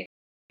away.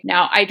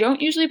 Now, I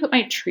don't usually put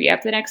my tree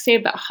up the next day,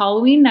 but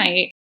Halloween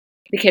night,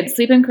 the kids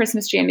sleep in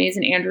Christmas jammies,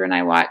 and Andrew and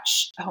I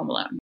watch Home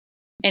Alone.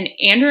 And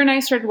Andrew and I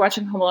started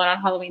watching Home Alone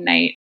on Halloween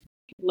night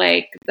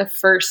like the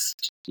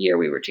first year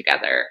we were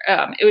together.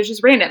 It was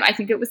just random. I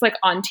think it was like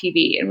on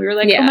TV, and we were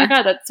like, oh my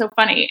God, that's so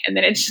funny. And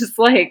then it's just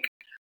like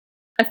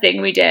a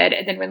thing we did.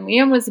 And then when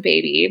Liam was a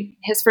baby,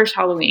 his first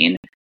Halloween,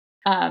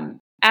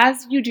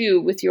 as you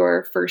do with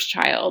your first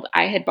child,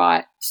 I had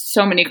bought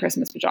so many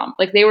Christmas pajamas.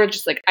 Like they were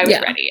just like, I was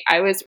ready.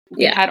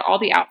 We had all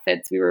the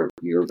outfits. We were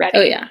ready.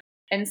 Oh yeah.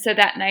 And so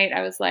that night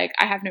I was like,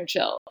 I have no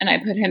chill. And I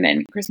put him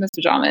in Christmas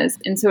pajamas.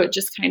 And so it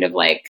just kind of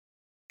like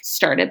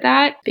started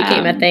that.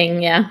 Became a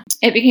thing. Yeah.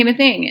 It became a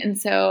thing. And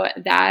so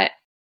that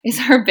is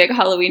our big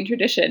Halloween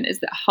tradition, is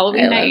that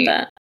Halloween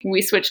night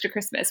we switch to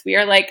Christmas. We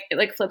are like, it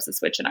like flips a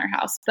switch in our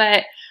house.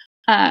 But,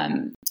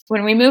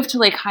 when we moved to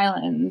Lake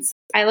Highlands,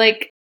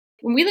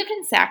 when we lived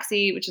in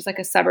Saxe, which is like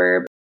a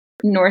suburb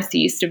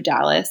northeast of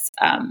Dallas,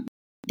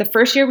 the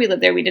first year we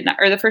lived there,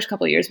 the first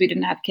couple of years, we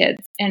didn't have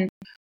kids. And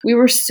we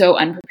were so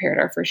unprepared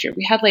our first year.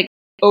 We had like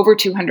over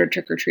 200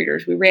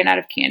 trick-or-treaters. We ran out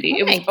of candy.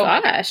 Oh my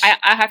gosh.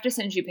 I have to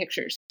send you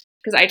pictures,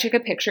 because I took a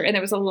picture and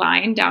there was a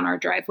line down our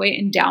driveway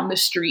and down the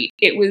street.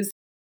 It was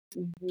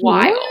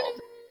wild. What?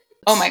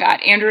 Oh my God.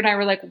 Andrew and I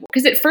were like,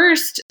 because at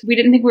first we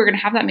didn't think we were going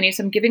to have that many.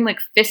 So I'm giving like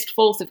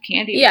fistfuls of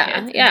candy. To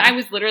kids. And I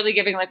was literally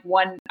giving like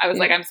one. I was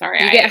like, I'm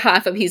sorry. You get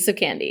half a piece of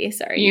candy.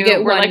 Sorry. You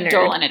get one. Like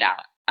doling it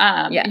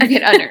out. You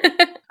get a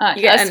nerd.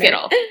 You get a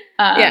Skittle.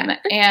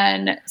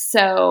 And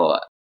so,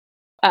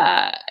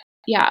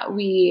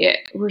 we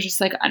were just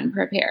like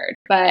unprepared.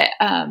 But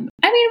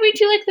we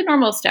do like the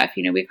normal stuff.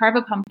 We carve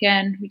a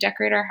pumpkin. We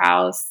decorate our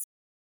house.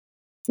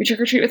 We trick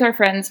or treat with our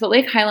friends. But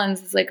Lake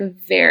Highlands is like a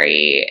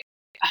very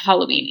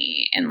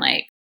Halloween-y, and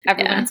like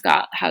everyone's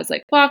has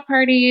like block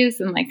parties,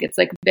 and like it's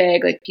like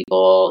big, like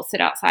people sit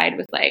outside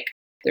with like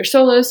their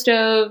solo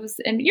stoves,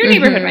 and your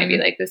neighborhood might be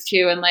like this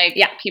too, and like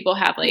people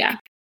have like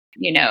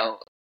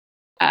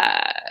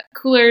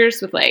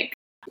coolers with like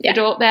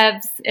adult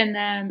bevs in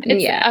them.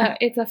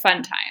 It's a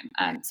fun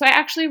time. So I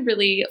actually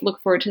really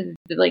look forward to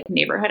the like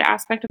neighborhood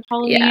aspect of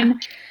Halloween.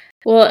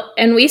 Well,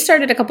 and we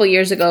started a couple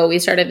years ago, we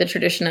started the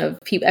tradition of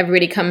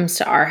everybody comes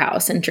to our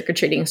house, and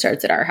trick-or-treating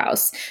starts at our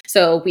house.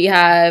 So we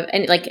have,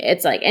 and like,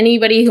 it's like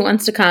anybody who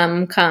wants to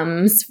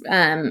comes,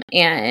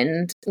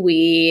 and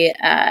we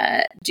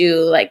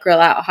do like grill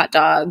out hot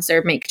dogs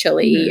or make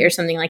chili or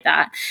something like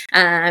that,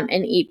 and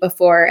eat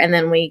before, and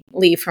then we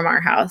leave from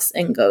our house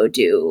and go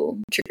do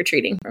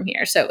trick-or-treating from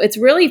here. So it's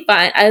really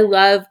fun. I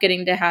love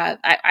getting to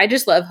I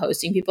just love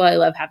hosting people. I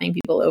love having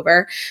people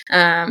over,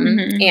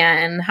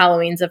 and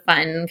Halloween's a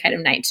fun kind of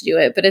night to do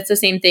it, but it's the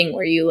same thing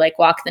where you like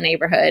walk the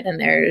neighborhood, and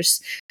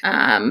there's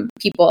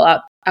people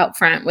out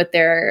front with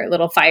their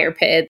little fire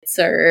pits,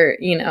 or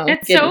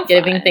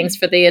giving things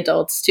for the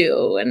adults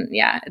too, and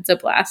it's a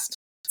blast.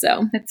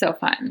 So it's so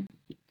fun.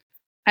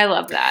 I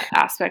love that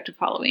aspect of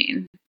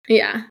Halloween.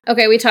 Yeah.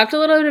 Okay, we talked a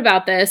little bit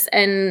about this,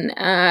 and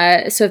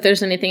so if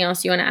there's anything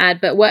else you want to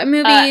add, but what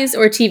movies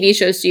or TV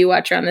shows do you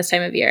watch around this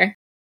time of year?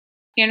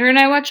 Andrew and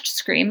I watched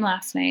Scream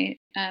last night.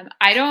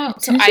 I don't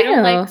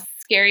like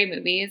scary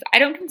movies. I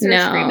don't consider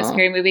Scream a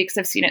scary movie because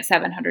I've seen it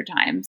 700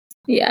 times.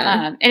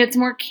 Yeah. And it's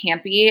more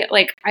campy.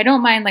 Like, I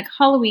don't mind, like,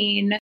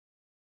 Halloween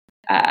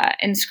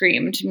and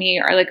Scream to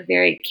me are like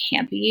very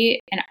campy,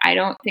 and I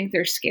don't think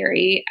they're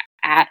scary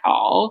at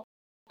all.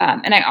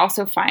 and I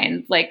also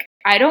find like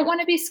I don't want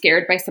to be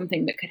scared by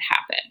something that could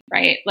happen,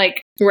 right?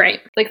 Like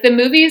the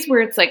movies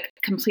where it's like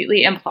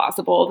completely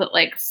implausible that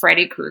like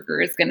Freddy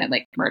Krueger is gonna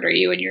like murder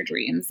you in your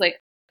dreams.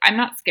 Like I'm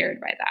not scared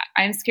by that.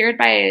 I'm scared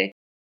by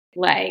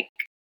like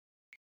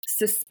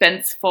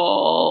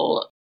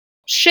suspenseful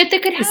shit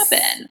that could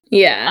happen.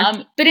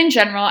 Yeah. But in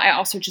general, I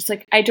also just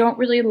like I don't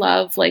really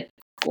love like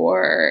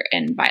gore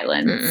and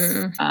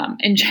violence.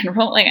 In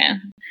general, like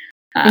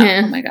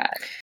oh my god.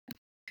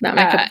 Not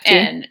my cup of tea.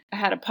 And I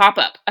had a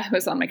pop-up. I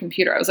was on my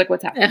computer. I was like,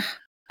 what's happening?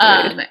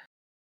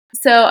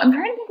 So I'm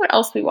trying to think what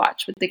else we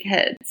watch with the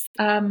kids.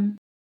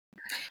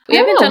 We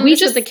haven't done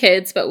this with the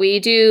kids, but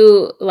we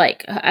do,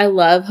 like, I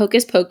love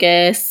Hocus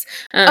Pocus.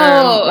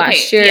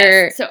 Last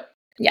year. Yes. So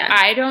yeah,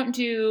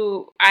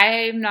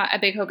 I'm not a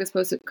big Hocus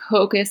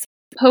Pocus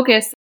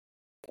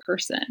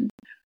person.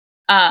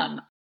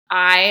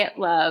 I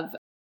love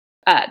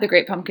The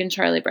Great Pumpkin,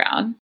 Charlie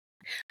Brown.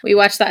 We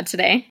watched that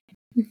today.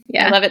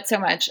 Yeah. I love it so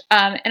much.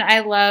 And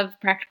I love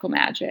Practical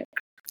Magic.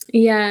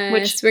 Yeah,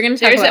 which we're going to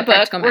talk about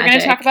Practical Magic. We're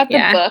going to talk about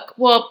the book.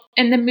 Well,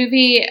 in the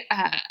movie,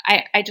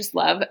 I just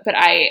love, but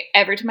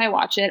every time I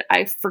watch it,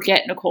 I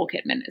forget Nicole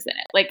Kidman is in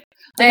it. Like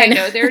I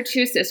know there are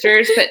two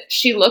sisters, but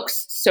she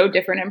looks so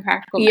different in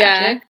Practical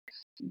Magic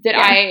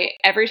that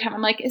every time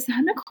I'm like, is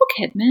that Nicole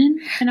Kidman?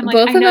 And I'm like,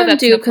 both I know of them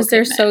do because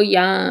they're Kidman. so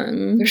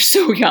young. They're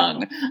so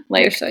young.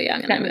 Like they're so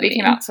young. That movie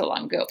came out so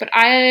long ago, but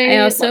I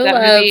also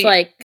love movie.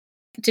 Like.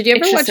 Did you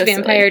ever watch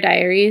Vampire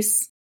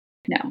Diaries?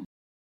 No.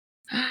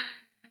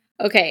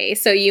 Okay,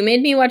 so you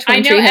made me watch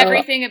One Tree Hill. I know Hill.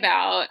 everything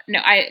about. No,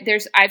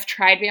 I've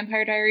tried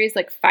Vampire Diaries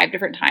like 5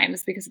 different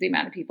times because of the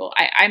amount of people.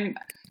 I'm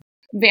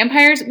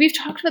vampires. We've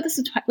talked about this.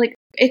 Like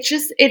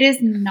it is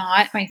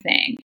not my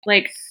thing.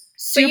 Like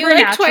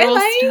supernatural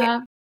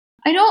stuff.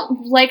 I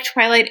don't like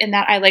Twilight in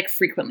that I like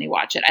frequently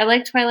watch it. I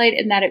like Twilight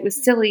in that it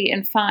was silly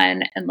and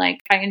fun and like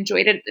I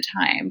enjoyed it at the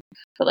time.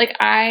 But like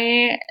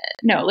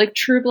like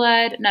True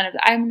Blood, none of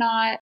that.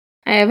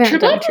 I haven't True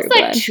done Blood True was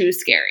Blood. Like too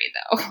scary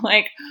though.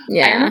 Like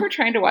I remember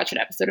trying to watch an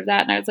episode of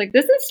that and I was like,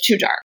 this is too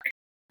dark.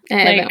 I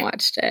haven't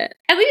watched it.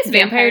 At least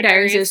Vampire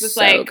Diaries was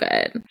so like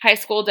good. High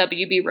school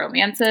WB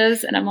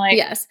romances, and I'm like,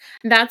 yes,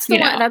 that's the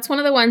one. That's one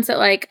of the ones that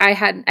like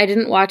I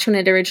didn't watch when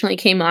it originally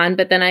came on,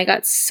 but then I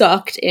got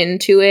sucked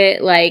into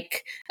it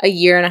like a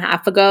year and a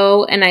half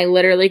ago, and I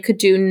literally could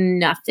do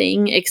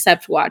nothing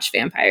except watch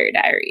Vampire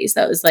Diaries.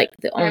 That was like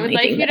the only thing. I would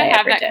like you to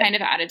have that kind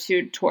of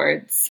attitude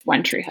towards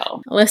One Tree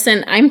Hill.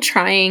 Listen, I'm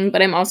trying,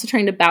 but I'm also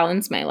trying to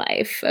balance my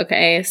life.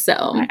 Okay,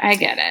 so I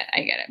get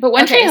it. But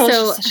One Tree Hill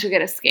is just such a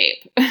good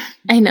escape.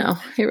 I know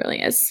it really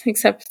is.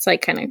 Except it's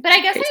like kind of. But I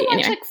guess I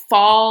watch like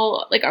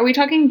fall. Like, are we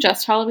talking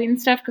just Halloween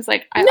stuff? Because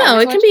like, no,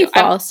 it can be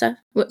fall stuff.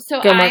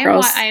 So Gilmore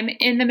Girls. I'm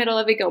in the middle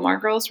of a Gilmore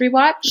Girls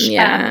rewatch.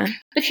 Yeah.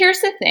 But here's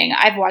the thing: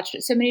 I've watched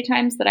it so many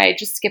times that I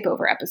just skip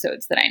over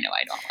episodes that I know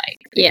I don't like.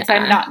 Yeah.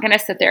 I'm not gonna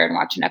sit there and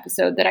watch an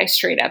episode that I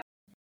straight up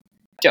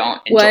don't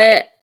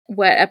enjoy.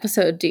 What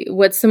episode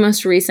what's the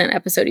most recent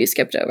episode you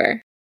skipped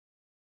over?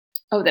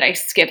 Oh, that I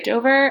skipped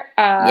over?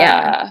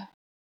 Yeah.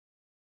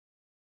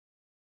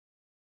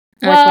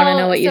 I want to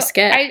know what you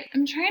skipped.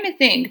 I'm trying to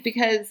think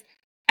because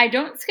I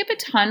don't skip a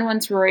ton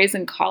once Rory's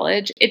in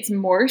college. It's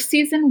more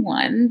season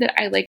 1 that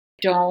I like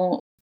don't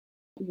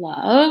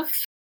love.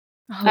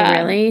 Oh,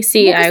 really?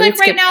 See, I would like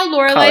right now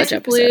Lorelai's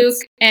with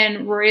Luke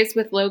and Rory's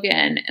with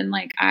Logan, and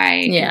like I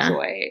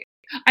enjoy.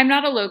 I'm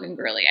not a Logan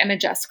girly. I'm a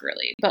Jess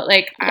girly, but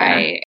like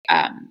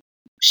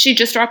she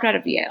just dropped out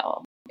of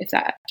Yale. If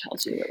that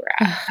tells you where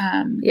we're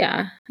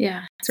at.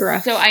 Yeah, it's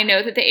rough. So I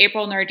know that the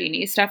April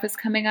Nardini stuff is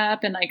coming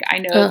up, and like I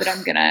know that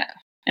I'm gonna,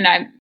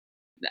 and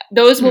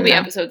those will be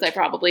episodes I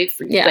probably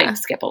like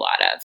skip a lot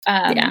of.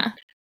 I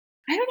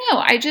don't know.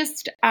 I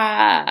just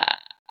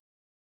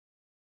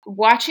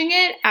watching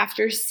it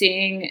after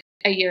seeing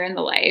A Year in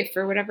the Life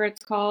or whatever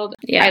it's called.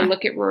 I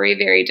look at Rory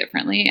very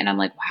differently, and I'm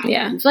like,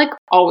 wow, he's like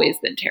always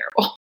been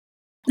terrible.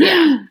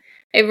 Yeah,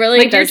 it really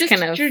like, does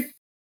kind of.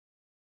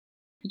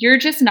 You're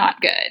just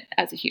not good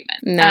as a human.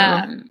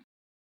 No.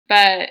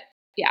 But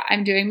yeah,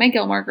 I'm doing my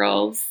Gilmore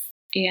Girls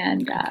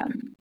and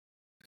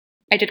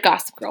I did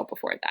Gossip Girl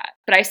before that.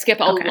 But I skip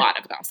a lot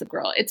of Gossip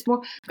Girl. It's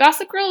more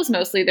Gossip Girl is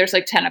mostly there's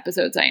like 10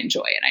 episodes I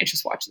enjoy and I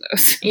just watch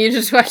those. You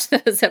just watch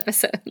those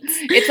episodes.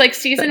 It's like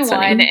season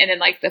 1 and then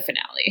like the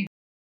finale.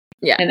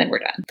 Yeah. And then we're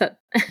done.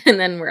 And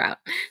then we're out.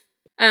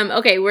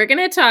 Okay, we're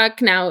going to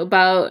talk now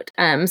about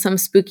some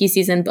spooky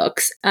season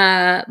books.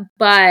 But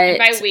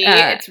by we,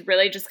 it's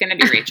really just going to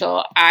be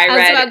Rachel. I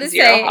read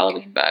 0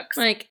 Halloween books.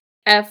 Like,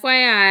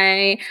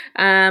 FYI,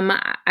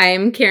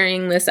 I'm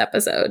carrying this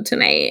episode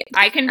tonight.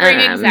 I can bring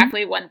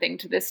exactly one thing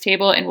to this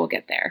table and we'll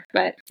get there.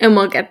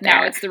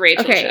 Now it's the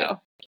Rachel show.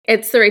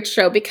 It's the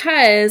Rachel show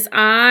because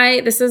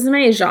this is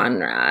my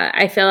genre.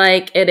 I feel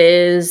like it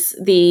is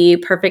the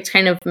perfect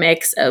kind of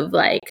mix of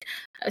like,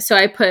 so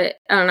I put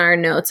on our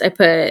notes,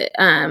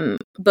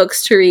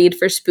 books to read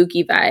for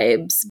spooky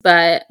vibes,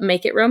 but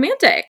make it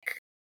romantic.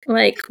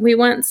 Like we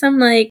want some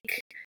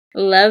like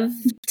love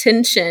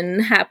tension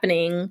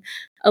happening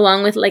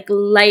along with like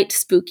light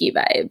spooky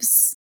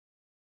vibes.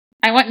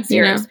 I want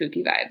zero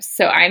spooky vibes.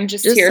 So I'm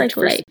just here like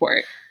for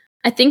support.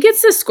 I think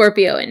it's the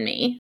Scorpio in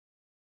me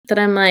that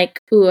I'm like,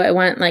 ooh, I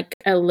want like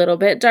a little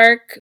bit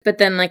dark, but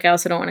then like I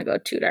also don't want to go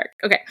too dark.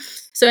 Okay.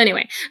 So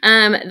anyway,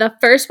 the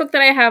first book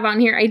that I have on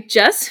here, I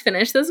just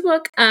finished this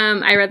book.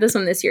 I read this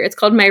one this year. It's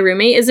called My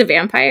Roommate is a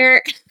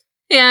Vampire.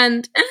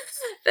 And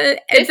this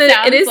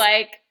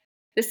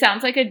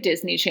sounds like a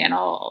Disney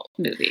Channel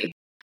movie.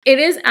 It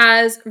is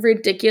as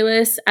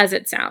ridiculous as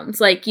it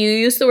sounds. Like, you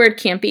used the word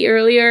campy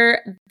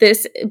earlier.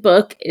 This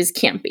book is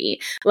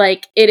campy.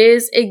 Like, it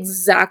is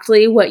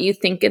exactly what you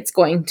think it's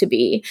going to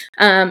be.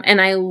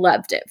 And I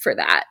loved it for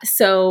that.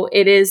 So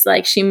it is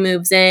like she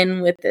moves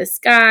in with this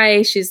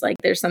guy. She's like,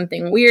 there's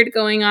something weird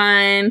going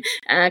on.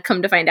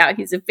 Come to find out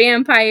he's a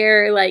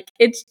vampire. Like,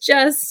 it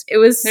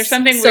was There's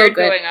something so weird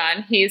good. going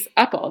on. He's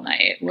up all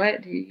night.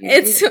 What do you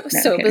It's do?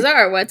 so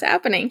bizarre. What's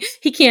happening?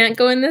 He can't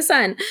go in the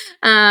sun.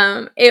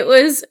 It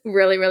was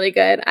really, really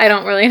good. I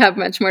don't really have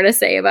much more to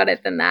say about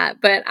it than that,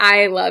 but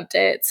I loved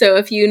it. So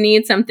if you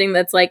need something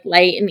that's like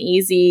light and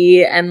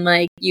easy and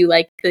like you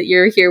like that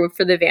you're here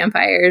for the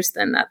vampires,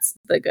 then that's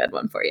the good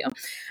one for you.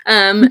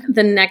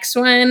 The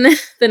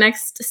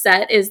next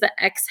set is the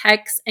X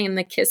Hex and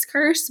the Kiss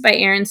Curse by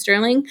Aaron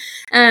Sterling.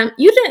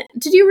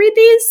 Did you read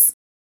these?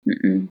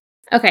 Mm-mm.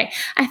 Okay,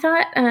 I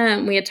thought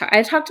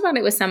I talked about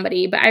it with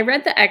somebody, but I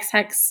read the X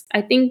Hex,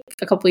 I think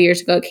a couple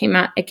years ago.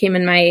 It came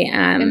in my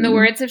in the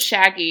words of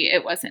Shaggy,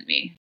 it wasn't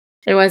me.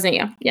 It wasn't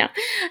you. Yeah.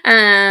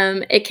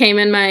 It came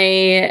in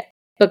my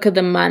book of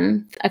the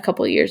month a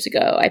couple years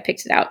ago. I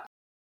picked it out.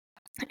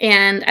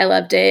 And I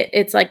loved it.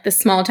 It's like the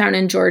small town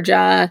in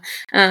Georgia.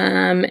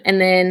 And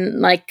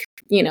then like,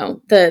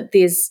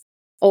 these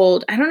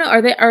old, I don't know,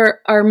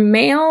 are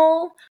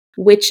male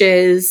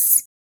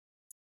witches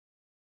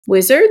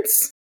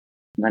wizards?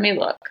 Let me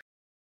look.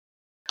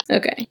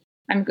 Okay.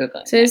 I'm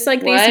Googling. So there's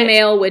like these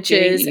male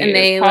witches and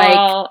they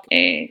call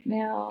a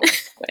male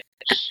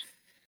witch.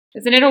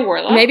 Isn't it a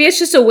warlock? Maybe it's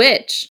just a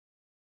witch.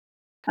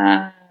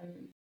 I'm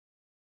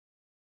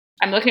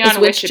looking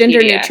on witch Wikipedia.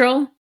 Gender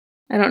neutral?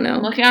 I don't know.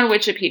 I'm looking on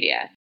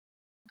Wikipedia.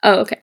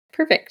 Oh, okay.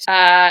 Perfect.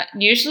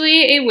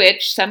 Usually a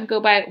witch, some go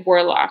by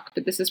warlock,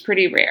 but this is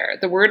pretty rare.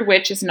 The word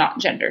witch is not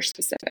gender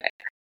specific.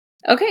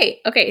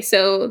 Okay.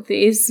 So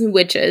these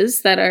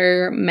witches that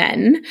are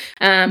men,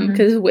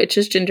 because witch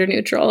is gender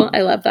neutral.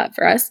 I love that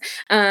for us.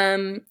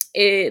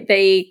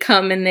 They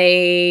come and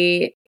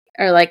they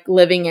are like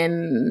living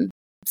in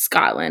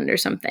Scotland or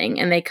something,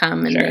 and they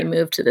come and they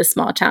move to this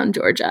small town,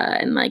 Georgia,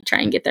 and like try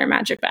and get their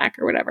magic back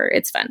or whatever.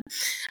 It's fun.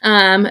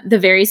 The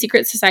Very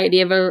Secret Society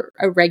of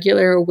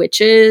Irregular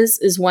Witches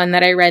is one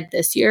that I read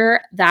this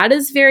year. That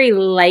is very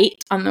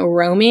light on the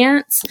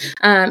romance.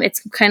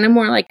 It's kind of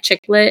more like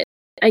chick lit,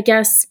 I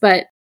guess,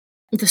 but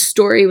the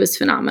story was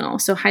phenomenal.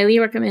 So highly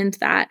recommend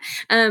that.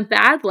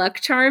 Bad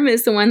Luck Charm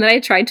is the one that I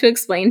tried to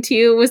explain to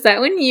you. Was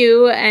that when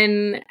you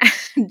and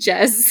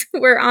Jess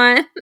were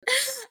on?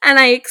 And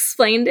I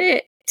explained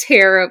it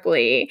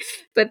terribly.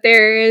 But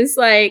there is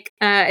like,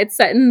 it's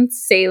set in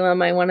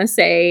Salem, I want to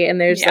say.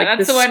 And there's like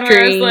that's the one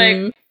where I was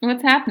like,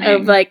 what's happening?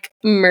 Of like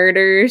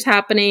murders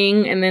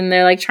happening. And then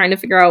they're like trying to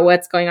figure out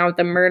what's going on with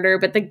the murder.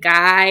 But the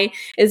guy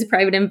is a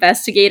private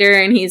investigator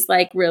and he's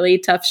like really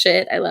tough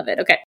shit. I love it.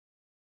 Okay.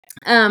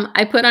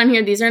 I put on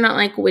here, these are not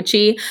like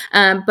witchy,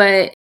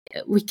 but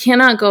we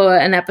cannot go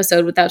an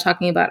episode without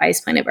talking about Ice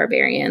Planet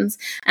Barbarians.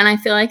 And I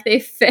feel like they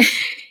fit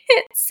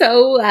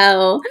so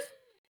well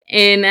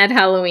in at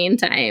Halloween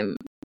time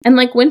and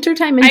like winter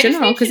time in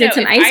general, because it's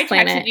an ice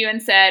planet.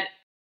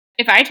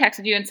 If I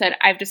texted you and said,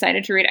 I've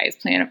decided to read Ice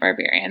Planet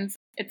Barbarians,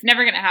 it's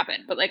never going to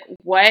happen. But like,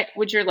 what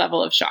would your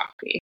level of shock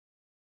be?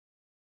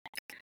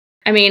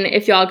 I mean,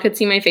 if y'all could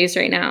see my face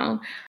right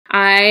now,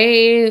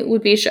 I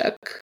would be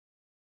shook.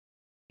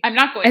 I'm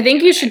not going I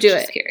think you should do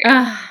it.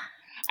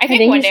 I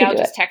think one day I'll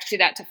just text you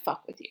that to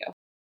fuck with you.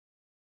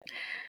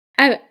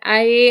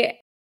 I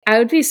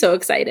would be so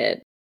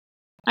excited.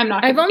 I'm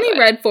not. I've only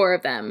read 4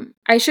 of them.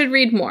 I should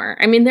read more.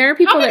 I mean, there are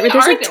people that there's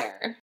like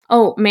there?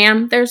 Oh,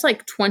 ma'am, there's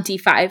like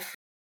 25.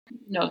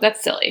 No,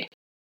 that's silly.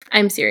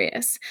 I'm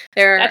serious.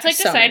 That's like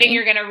deciding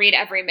you're going to read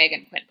every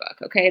Megan Quinn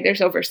book. Okay,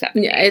 there's over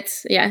 70.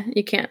 Yeah,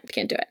 you can't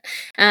do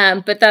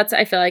it. But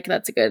I feel like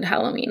that's a good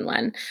Halloween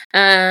one.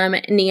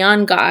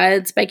 Neon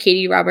Gods by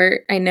Katie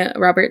Robert. I know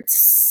Robert.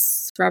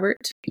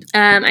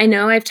 I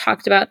know I've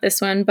talked about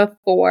this one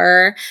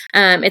before.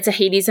 It's a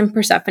Hades and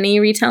Persephone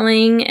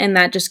retelling, and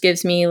that just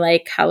gives me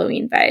like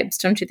Halloween vibes,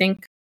 don't you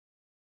think?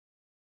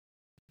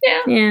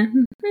 Yeah,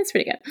 that's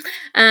pretty good.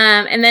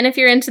 And then if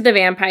you're into the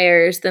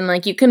vampires, then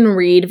like you can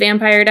read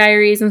Vampire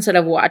Diaries instead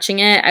of watching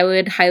it. I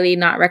would highly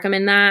not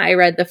recommend that. I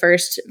read the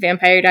first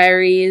Vampire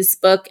Diaries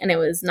book and it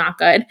was not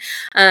good.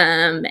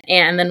 And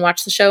then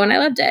watched the show and I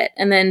loved it.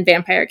 And then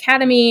Vampire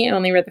Academy, I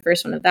only read the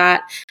first one of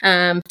that.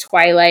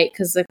 Twilight,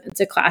 because it's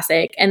a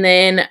classic. And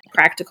then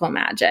Practical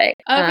Magic.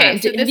 Okay,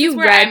 so have you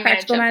read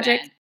Practical Magic?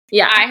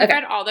 Yeah, I have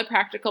read all the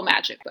Practical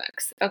Magic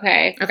books.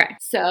 Okay.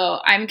 So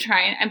I'm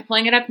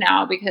pulling it up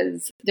now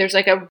because there's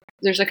like an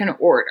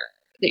order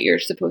that you're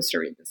supposed to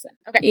read this in.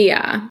 Okay.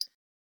 Yeah.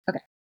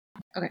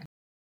 Okay.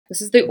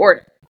 this is the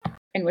order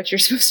in which you're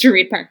supposed to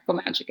read Practical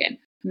Magic in.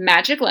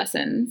 Magic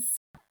Lessons,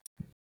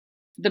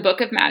 The Book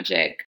of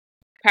Magic,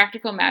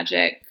 Practical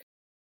Magic,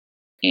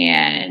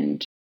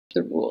 and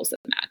The Rules of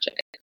Magic.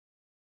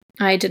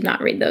 I did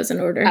not read those in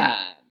order.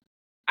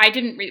 I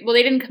didn't read, well,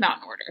 they didn't come out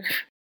in order.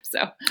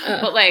 So,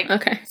 but like,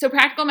 okay. So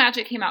Practical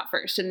Magic came out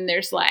first, and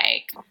there's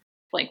like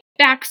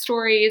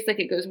backstories, like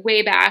it goes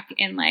way back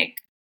in like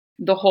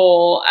the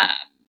whole,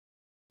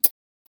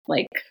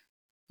 like,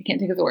 I can't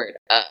think of the word.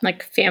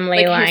 Like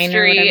family line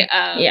history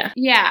or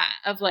whatever.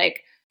 Of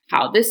like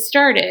how this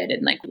started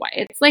and like why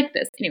it's like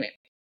this. Anyway,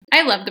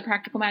 I love the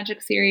Practical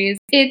Magic series.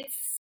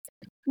 It's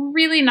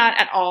really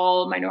not at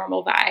all my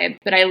normal vibe,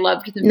 but I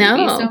loved the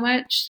movie so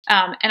much.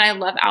 And I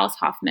love Alice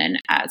Hoffman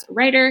as a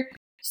writer.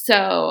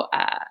 So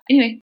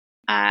anyway,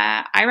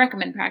 I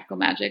recommend Practical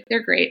Magic.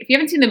 They're great. If you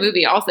haven't seen the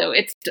movie, also,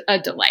 it's a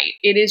delight.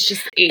 It is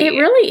just it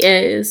really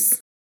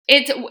is.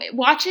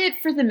 Watch it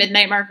for the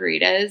midnight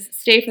margaritas,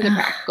 stay for the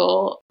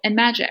practical and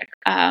magic.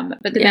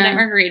 But the midnight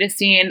margarita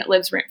scene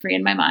lives rent free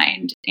in my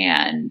mind,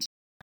 and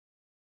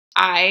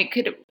I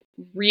could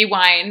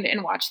rewind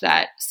and watch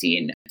that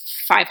scene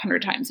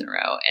 500 times in a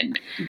row and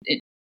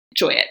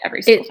enjoy it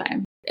every single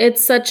time.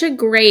 It's such a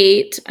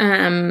great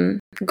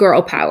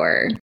girl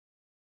power.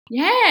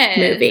 Yes.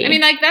 Movie. I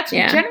mean, like, that's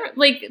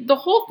like the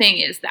whole thing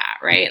is that,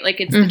 right?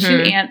 Like, it's the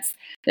two aunts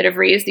that have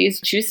raised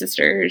these two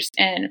sisters,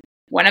 and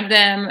one of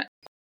them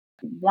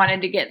wanted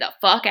to get the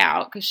fuck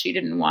out because she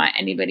didn't want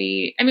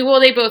anybody. I mean,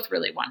 well, they both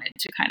really wanted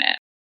to kind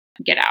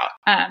of get out.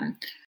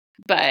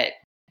 But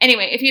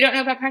anyway, if you don't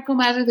know about Practical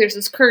Magic, there's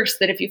this curse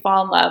that if you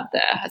fall in love,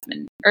 the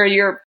husband or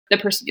the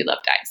person you love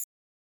dies.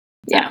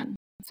 Yeah.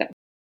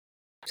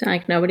 So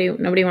like nobody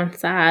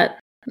wants that.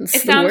 It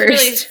sounds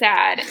really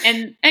sad.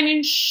 And I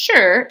mean,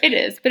 sure, it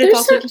is, but it's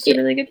also just a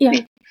really good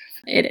movie.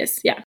 It is,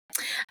 yeah.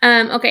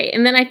 Okay,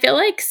 and then I feel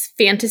like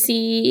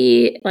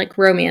fantasy, like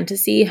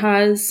romantasy,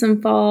 has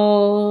some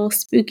fall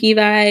spooky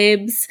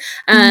vibes.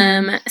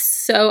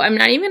 So I'm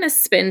not even gonna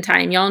spend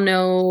time. Y'all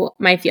know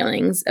my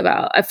feelings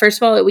about.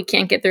 First of all, we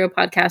can't get through a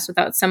podcast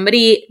without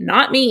somebody,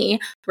 not me,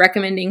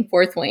 recommending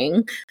Fourth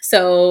Wing.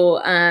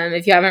 So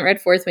if you haven't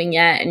read Fourth Wing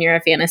yet, and you're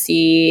a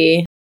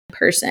fantasy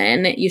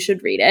person, you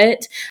should read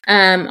it.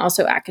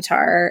 Also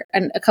ACOTAR,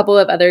 and a couple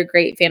of other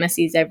great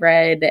fantasies I've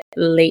read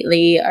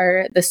lately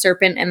are The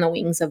Serpent and the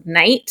Wings of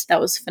Night.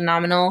 That was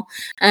phenomenal.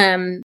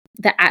 The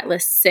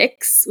Atlas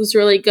 6 was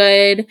really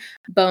good.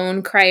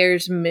 Bone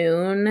Crier's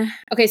Moon.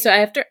 Okay, so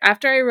after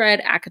I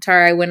read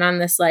ACOTAR, I went on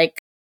this like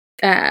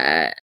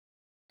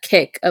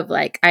kick of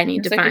like I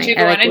need to find. Did you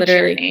go on a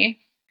journey?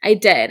 I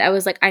did. I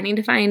was like, I need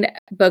to find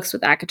books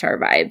with ACOTAR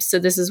vibes. So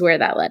this is where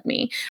that led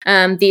me.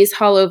 These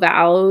Hollow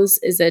Vows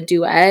is a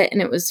duet,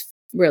 and it was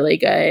really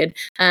good.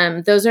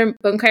 Those are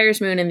Bone Crier's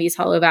Moon and These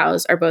Hollow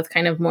Vows are both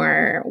kind of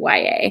more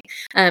YA.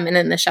 And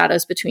then The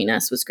Shadows Between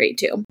Us was great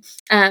too.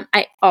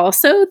 I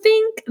also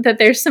think that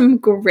there's some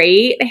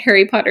great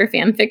Harry Potter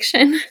fan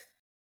fiction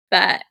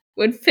that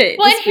would fit.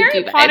 Well, and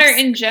Harry Potter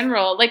in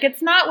general, like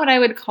it's not what I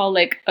would call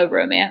like a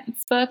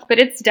romance book, but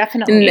it's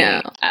definitely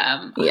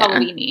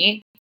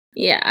Halloween-y.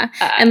 Yeah.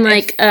 And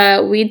like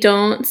we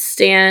don't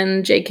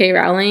stan J.K.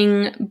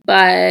 Rowling,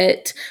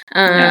 but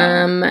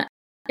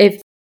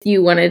if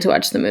you wanted to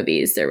watch the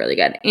movies, they're really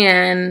good.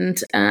 And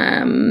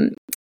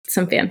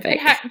some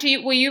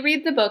fanfic. Will you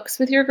read the books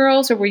with your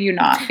girls, or will you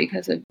not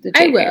because of the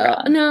J.K. I will.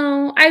 Rowling?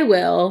 No, I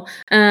will.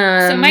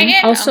 So my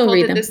aunt also and uncle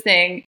read did them. this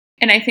thing,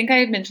 and I think I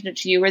had mentioned it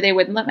to you, where they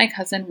wouldn't let my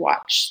cousin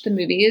watch the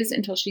movies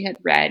until she had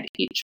read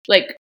each.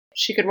 Like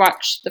she could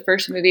watch the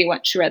first movie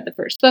once she read the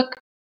first book.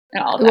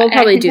 And all of that. We'll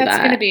probably do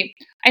that. I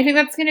think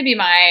that's going to be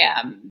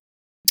my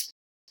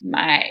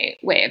my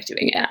way of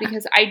doing it,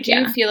 because I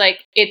do feel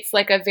like it's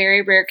like a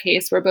very rare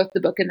case where both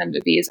the book and the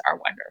movies are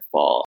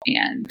wonderful,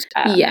 and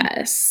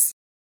yes,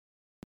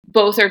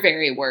 both are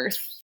very worth.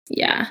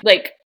 Yeah,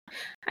 like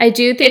I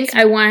do think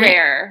I want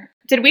rare.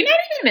 Did we not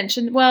even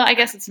mention? Well, I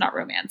guess it's not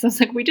romance. I was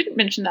like, we didn't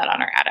mention that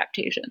on our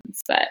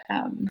adaptations, but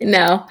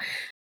no.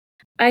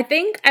 I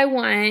think I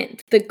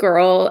want the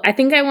girl. I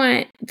think I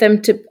want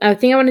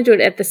to do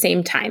it at the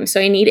same time. So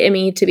I need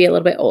Emmy to be a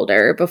little bit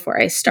older before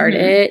I start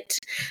it.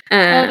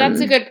 That's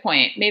a good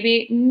point.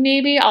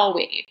 Maybe I'll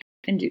wait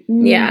and do.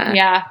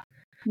 Yeah.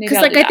 Because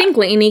like I think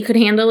Lainey could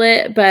handle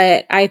it,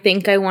 but I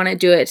think I want to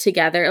do it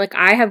together. Like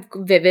I have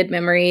vivid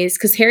memories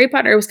because Harry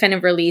Potter was kind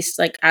of released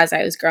like as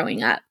I was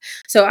growing up.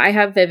 So I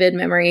have vivid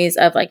memories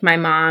of like my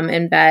mom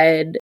in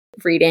bed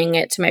reading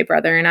it to my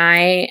brother and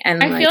I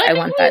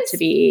want that to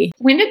be.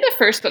 When did the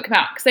first book come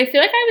out? Because I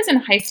feel like I was in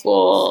high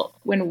school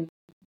when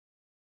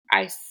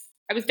I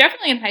was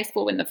definitely in high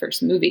school when the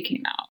first movie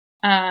came out.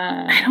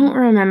 I don't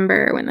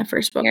remember when the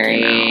first book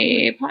came out.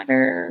 Harry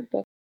Potter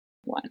book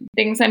 1.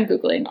 Things I'm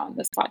Googling on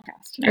this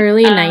podcast tonight.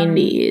 Early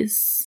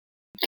 90s.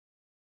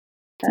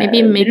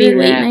 Maybe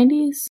late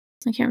 90s?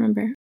 I can't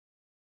remember.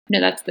 No,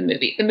 that's the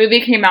movie. The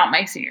movie came out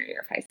my senior year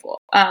of high school.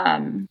 I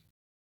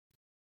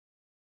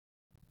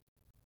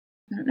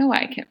don't know why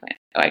I can't find it.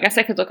 Oh, I guess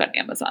I could look on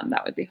Amazon.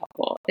 That would be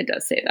helpful. It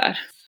does say that.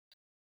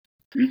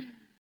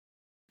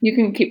 You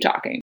can keep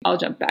talking. I'll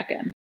jump back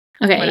in.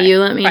 Okay, you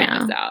let me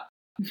know. This out.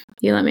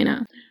 You let me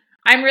know.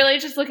 I'm really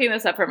just looking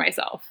this up for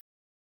myself.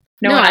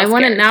 No, I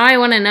want to. Now I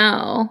want to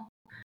know.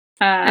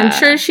 I'm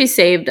sure she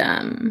saved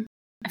them.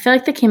 I feel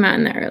like they came out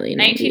in the early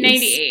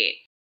 1998.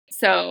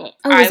 So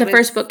was the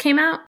first book came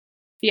out?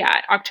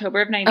 Yeah,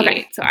 October of 98.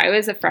 Okay. So I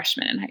was a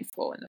freshman in high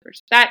school when the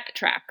first. That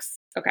tracks.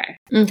 Okay.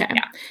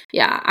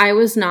 Yeah, I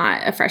was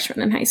not a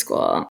freshman in high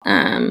school.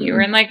 You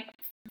were in like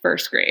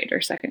first grade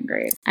or second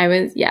grade. I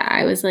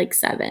was like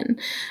 7.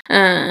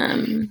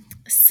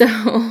 So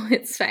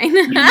it's fine.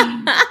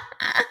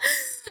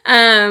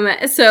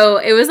 So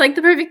it was like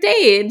the perfect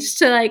age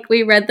to like,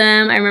 we read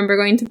them. I remember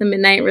going to the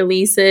midnight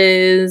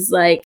releases.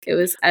 Like it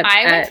was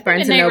at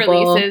Barnes and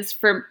Noble. Releases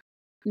for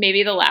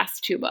maybe the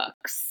last 2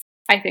 books.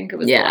 I think it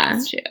was the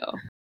last 2.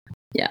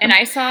 Yeah. And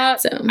I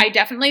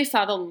definitely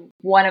saw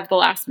one of the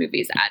last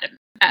movies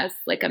as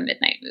like a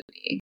midnight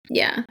movie.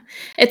 Yeah.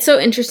 It's so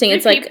interesting.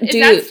 It's like, is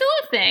that still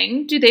a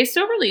thing? Do they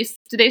still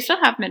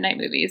have midnight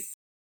movies?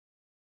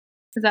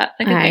 Is that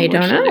like a thing? I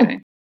don't know.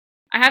 Doing?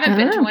 I haven't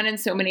been to one in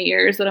so many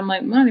years that I'm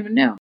like, I don't even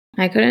know.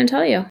 I couldn't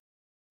tell you.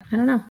 I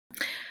don't know.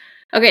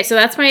 Okay, so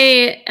that's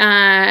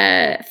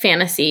my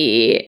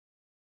fantasy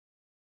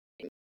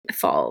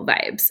fall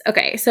vibes.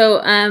 Okay,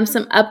 so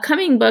some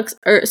upcoming books,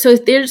 so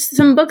there's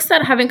some books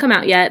that haven't come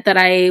out yet that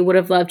I would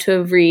have loved to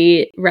have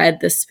read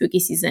this spooky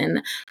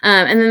season,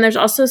 and then there's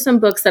also some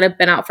books that have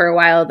been out for a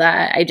while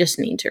that I just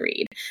need to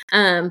read.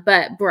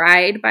 But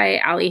Bride by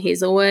Ali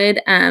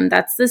Hazelwood,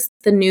 that's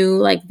the new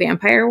like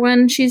vampire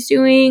one she's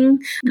doing,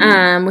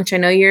 which I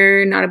know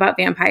you're not about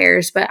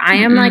vampires, but I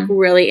am like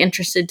really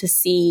interested to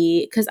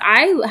see, because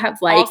I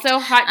have liked also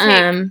hot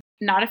take,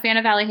 not a fan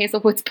of Ali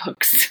Hazelwood's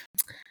books.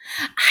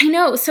 I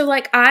know. So,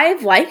 like,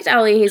 I've liked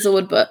Ali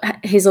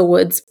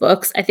Hazelwood's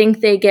books. I think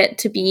they get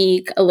to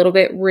be a little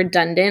bit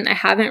redundant. I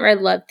haven't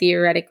read Love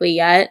Theoretically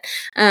yet,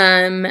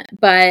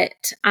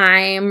 but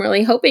I'm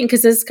really hoping,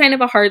 because this is kind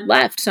of a hard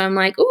left. So I'm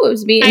like, oh, it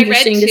would be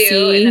interesting to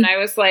see. And then I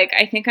was like,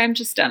 I think I'm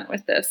just done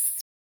with this.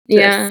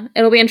 Yeah,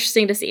 it'll be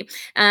interesting to see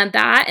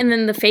that, and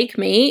then The Fake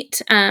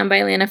Mate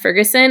by Lana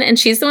Ferguson, and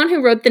she's the one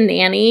who wrote The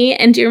Nanny.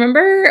 And do you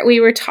remember we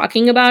were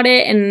talking about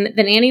it? And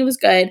The Nanny was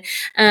good,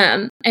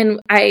 and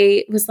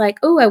I was like,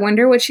 oh, I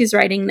wonder what she's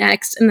writing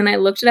next. And then I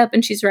looked it up,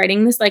 and she's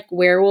writing this like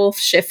werewolf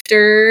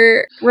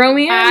shifter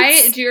romance.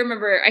 I do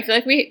remember. I feel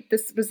like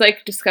this was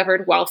like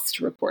discovered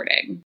whilst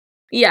recording.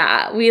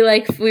 Yeah, we were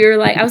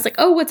like, I was like,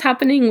 oh, what's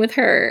happening with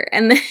her?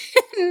 And then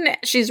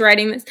she's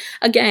writing this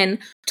again,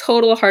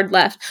 total hard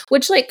left,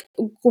 which like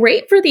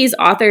great for these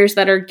authors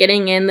that are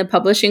getting in the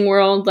publishing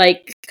world,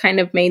 like kind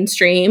of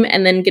mainstream,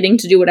 and then getting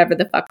to do whatever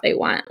the fuck they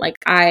want. Like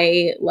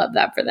I love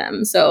that for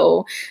them.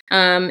 So,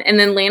 and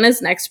then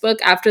Lana's next book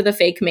after The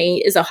Fake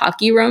Mate is a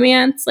hockey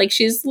romance. Like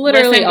she's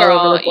literally all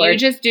over the board. You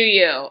just do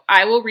you.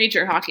 I will read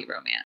your hockey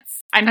romance.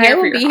 I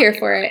will be here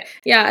for it.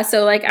 Yeah.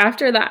 So like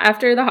after the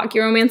hockey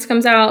romance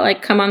comes out,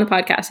 like come on the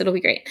podcast. It'll be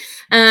great.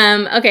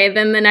 Okay.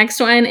 Then the next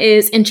one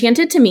is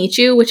Enchanted to Meet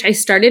You, which I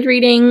started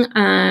reading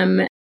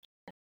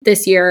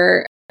this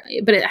year,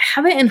 but I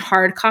have it in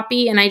hard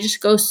copy, and I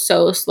just go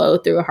so slow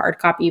through a hard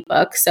copy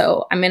book.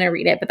 So I'm going to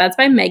read it, but that's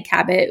by Meg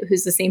Cabot,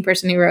 who's the same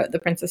person who wrote The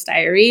Princess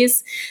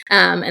Diaries.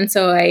 And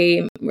so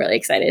I'm really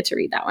excited to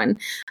read that one.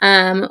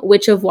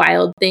 Witch of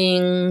Wild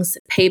Things,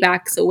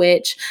 Payback's a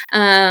Witch,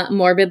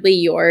 Morbidly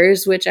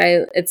Yours, which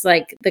it's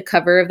like the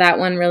cover of that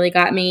one really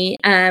got me.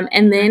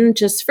 And then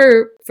just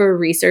for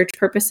research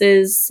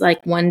purposes,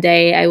 like one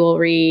day I will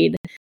read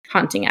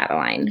Haunting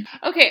Adeline.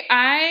 Okay.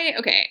 I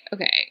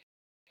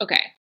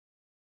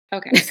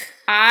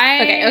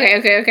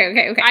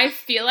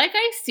feel like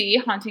I see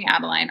Haunting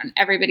Adeline on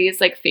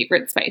everybody's like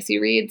favorite spicy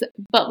reads,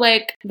 but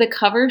like the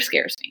cover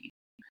scares me.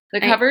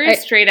 The cover is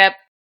straight up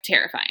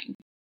terrifying.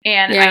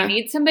 And I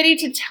need somebody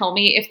to tell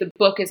me if the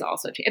book is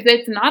also, if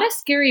it's not a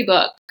scary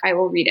book, I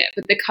will read it,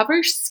 but the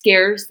cover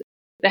scares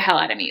the hell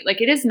out of me.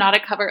 Like it is not a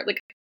cover. Like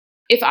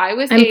if I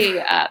was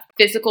a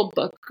physical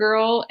book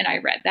girl and I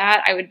read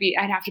that,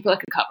 I'd have to put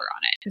like a cover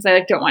on it, because I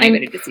like don't want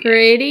anybody to see it. I'm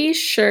pretty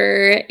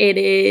sure it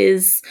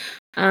is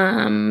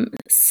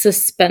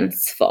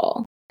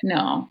suspenseful.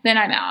 No, then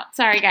I'm out.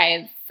 Sorry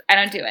guys, I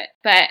don't do it.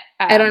 But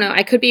I don't know,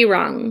 I could be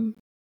wrong.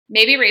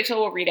 Maybe Rachel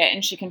will read it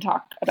and she can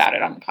talk about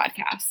it on the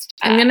podcast.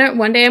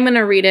 One day I'm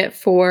gonna read it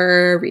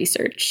for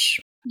research.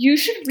 You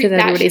should read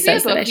that. Everybody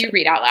says that you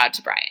read out loud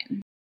to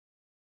Brian.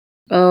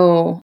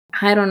 Oh,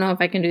 I don't know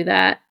if I can do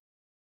that.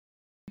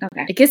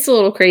 Okay, it gets a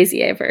little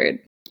crazy, I've heard.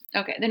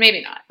 Okay, then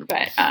maybe not.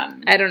 But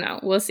I don't know.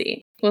 We'll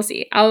see.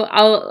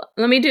 I'll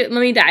let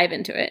me dive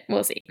into it.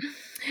 We'll see.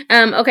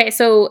 Okay,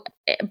 so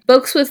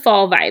books with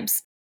fall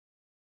vibes.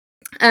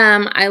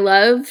 I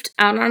loved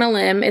Out on a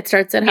Limb. It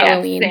starts at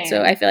Halloween,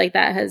 so I feel like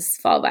that has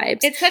fall vibes.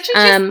 It's such a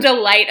just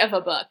delight of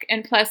a book,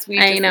 and plus we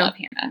just love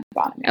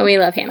Hannah. We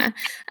love Hannah.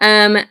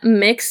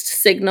 Mixed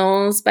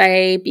Signals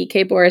by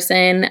B.K.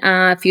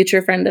 Borison,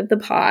 future friend of the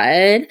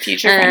pod.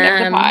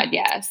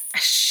 Yes.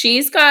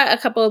 She's got a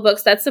couple of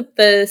books. That's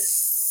the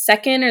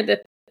second,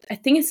 I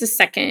think it's the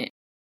second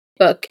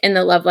book in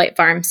the Love Light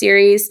Farm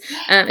series.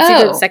 It's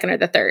either the second or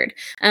the third.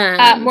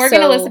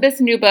 Morgan Elizabeth's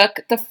new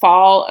book, The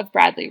Fall of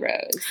Bradley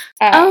Rose.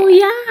 Oh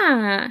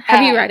yeah,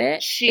 have you read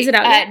it? Is it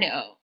out yet?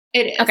 No,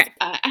 it is. Okay,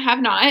 I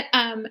have not.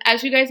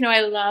 As you guys know,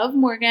 I love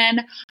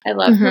Morgan. I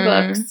love her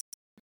books.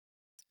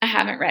 I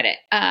haven't read it.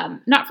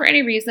 Not for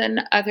any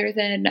reason other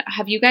than,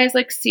 have you guys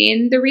like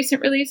seen the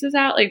recent releases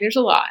out? Like, there's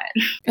a lot.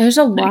 There's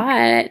a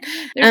lot.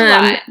 There's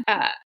a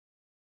lot.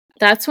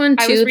 That's one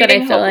too that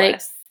I feel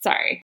Hopeless.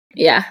 Sorry.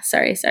 Yeah,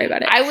 sorry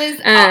about it. I was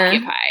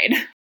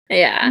occupied.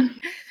 Yeah.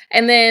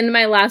 And then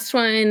my last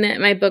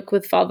one, my book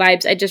with fall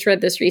vibes, I just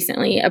read this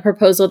recently, A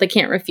Proposal They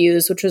Can't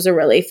Refuse, which was a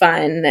really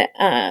fun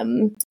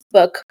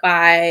book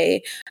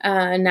by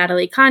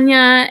Natalie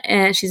Kanya,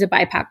 and she's a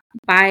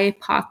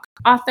BIPOC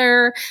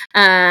author.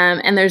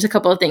 And there's a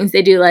couple of things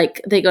they do,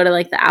 like they go to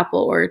like the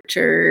apple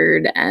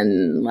orchard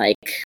and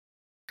like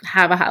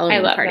have a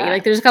Halloween party. That.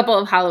 Like there's a couple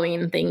of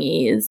Halloween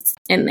thingies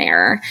in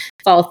there,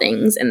 fall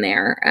things in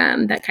there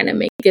that kind of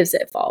gives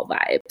it fall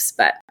vibes.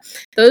 But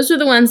those are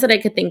the ones that I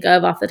could think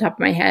of off the top of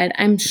my head.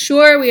 I'm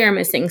sure we are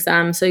missing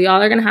some, so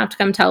y'all are gonna have to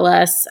come tell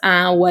us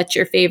what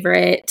your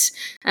favorite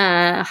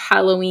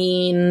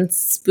Halloween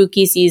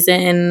spooky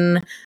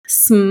season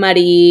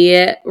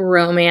smutty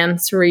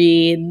romance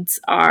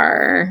reads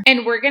are.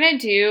 And we're gonna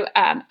do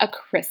a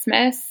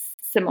Christmas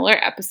similar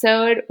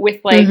episode with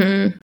like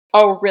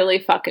a really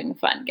fucking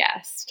fun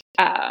guest.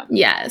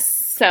 Yes.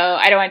 So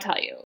I don't want to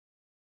tell you.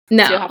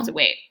 No. So you'll have to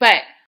wait.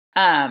 But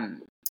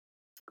I'm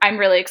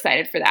really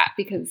excited for that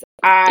because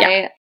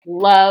I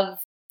love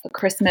a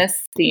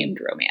Christmas-themed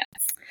romance.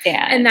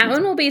 And that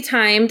one will be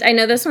timed. I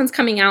know this one's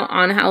coming out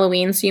on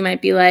Halloween, so you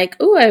might be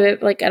like, "Ooh, I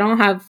don't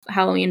have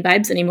Halloween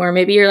vibes anymore."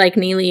 Maybe you're like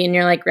Neely and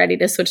you're like ready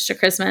to switch to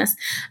Christmas.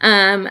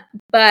 But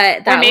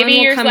that one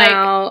will come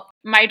out.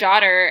 My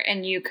daughter,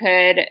 and you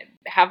could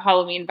have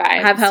Halloween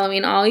vibes. Have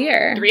Halloween all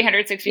year.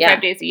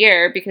 365 days a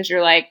year, because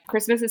you're like,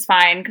 Christmas is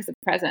fine because of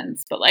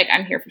presents, but like,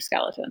 I'm here for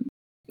skeletons.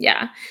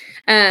 Yeah.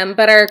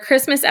 But our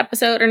Christmas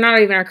episode, or not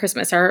even our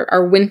Christmas,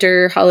 our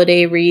winter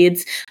holiday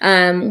reads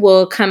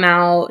will come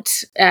out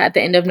at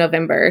the end of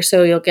November.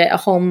 So you'll get a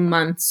whole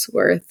month's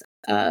worth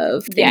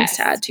of things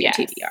to add to your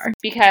TBR.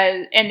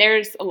 Because, and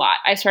there's a lot.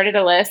 I started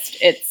a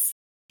list.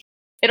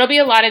 It'll be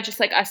a lot of just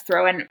like us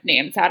throwing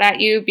names out at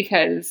you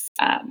because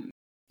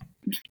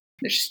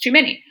there's just too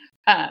many.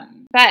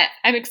 But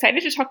I'm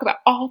excited to talk about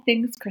all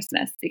things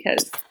Christmas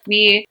because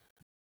we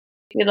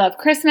love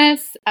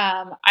Christmas.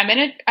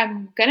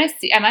 I'm gonna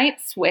see. I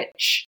might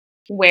switch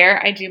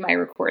where I do my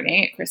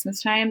recording at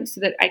Christmas time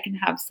so that I can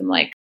have some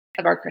like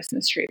of our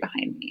Christmas tree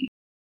behind me.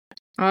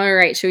 All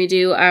right, should we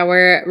do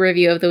our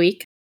review of the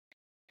week?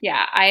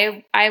 Yeah,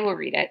 I will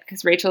read it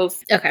because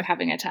Rachel's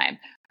having a time.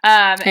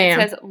 It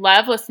says,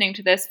 love listening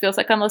to this. Feels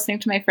like I'm listening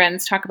to my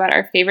friends talk about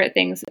our favorite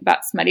things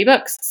about smutty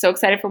books. So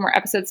excited for more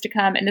episodes to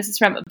come. And this is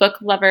from Book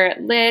Lover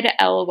Lyd,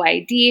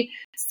 LYD.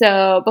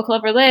 So Book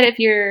Lover Lyd, if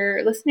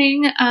you're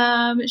listening,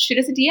 shoot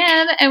us a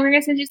DM and we're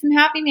going to send you some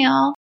happy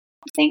mail.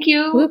 Thank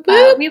you. Whoop,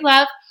 whoop.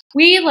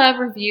 We love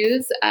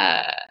reviews.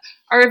 Our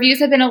reviews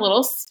have been a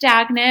little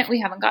stagnant. We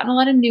haven't gotten a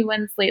lot of new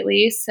ones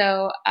lately.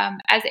 So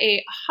as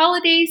a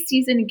holiday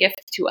season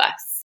gift to us,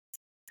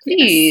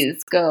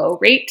 please go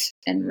rate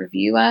and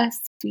review us.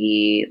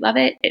 We love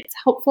it. It's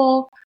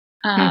helpful.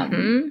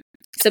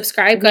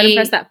 Subscribe. Go ahead and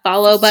press that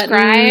follow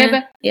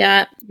button.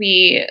 Yeah.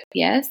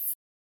 Yes.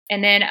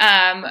 And then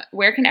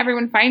where can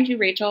everyone find you,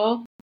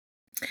 Rachel?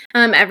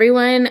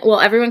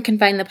 Everyone can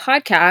find the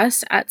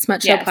podcast at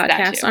Smut Show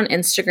Podcast on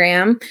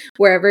Instagram,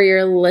 wherever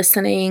you're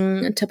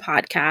listening to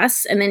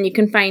podcasts. And then you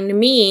can find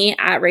me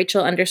at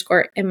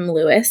Rachel_M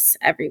Lewis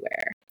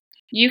everywhere.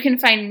 You can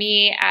find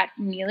me at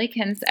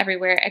Neelykins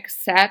everywhere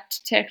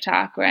except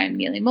TikTok, where I'm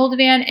Neely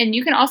Moldovan. And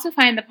you can also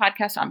find the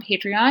podcast on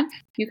Patreon.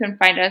 You can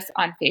find us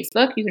on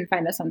Facebook. You can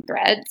find us on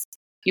Threads.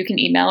 You can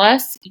email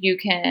us. You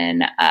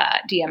can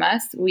DM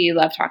us. We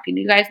love talking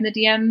to you guys in the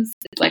DMs.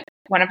 It's like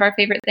one of our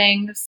favorite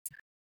things.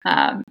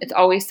 It's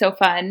always so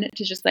fun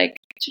to just like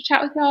to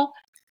chat with y'all.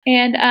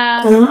 And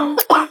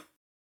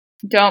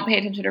don't pay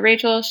attention to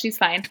Rachel. She's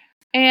fine.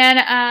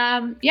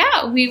 And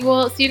we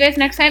will see you guys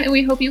next time. And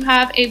we hope you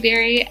have a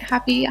very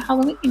happy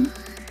Halloween.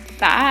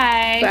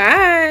 Bye.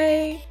 Bye.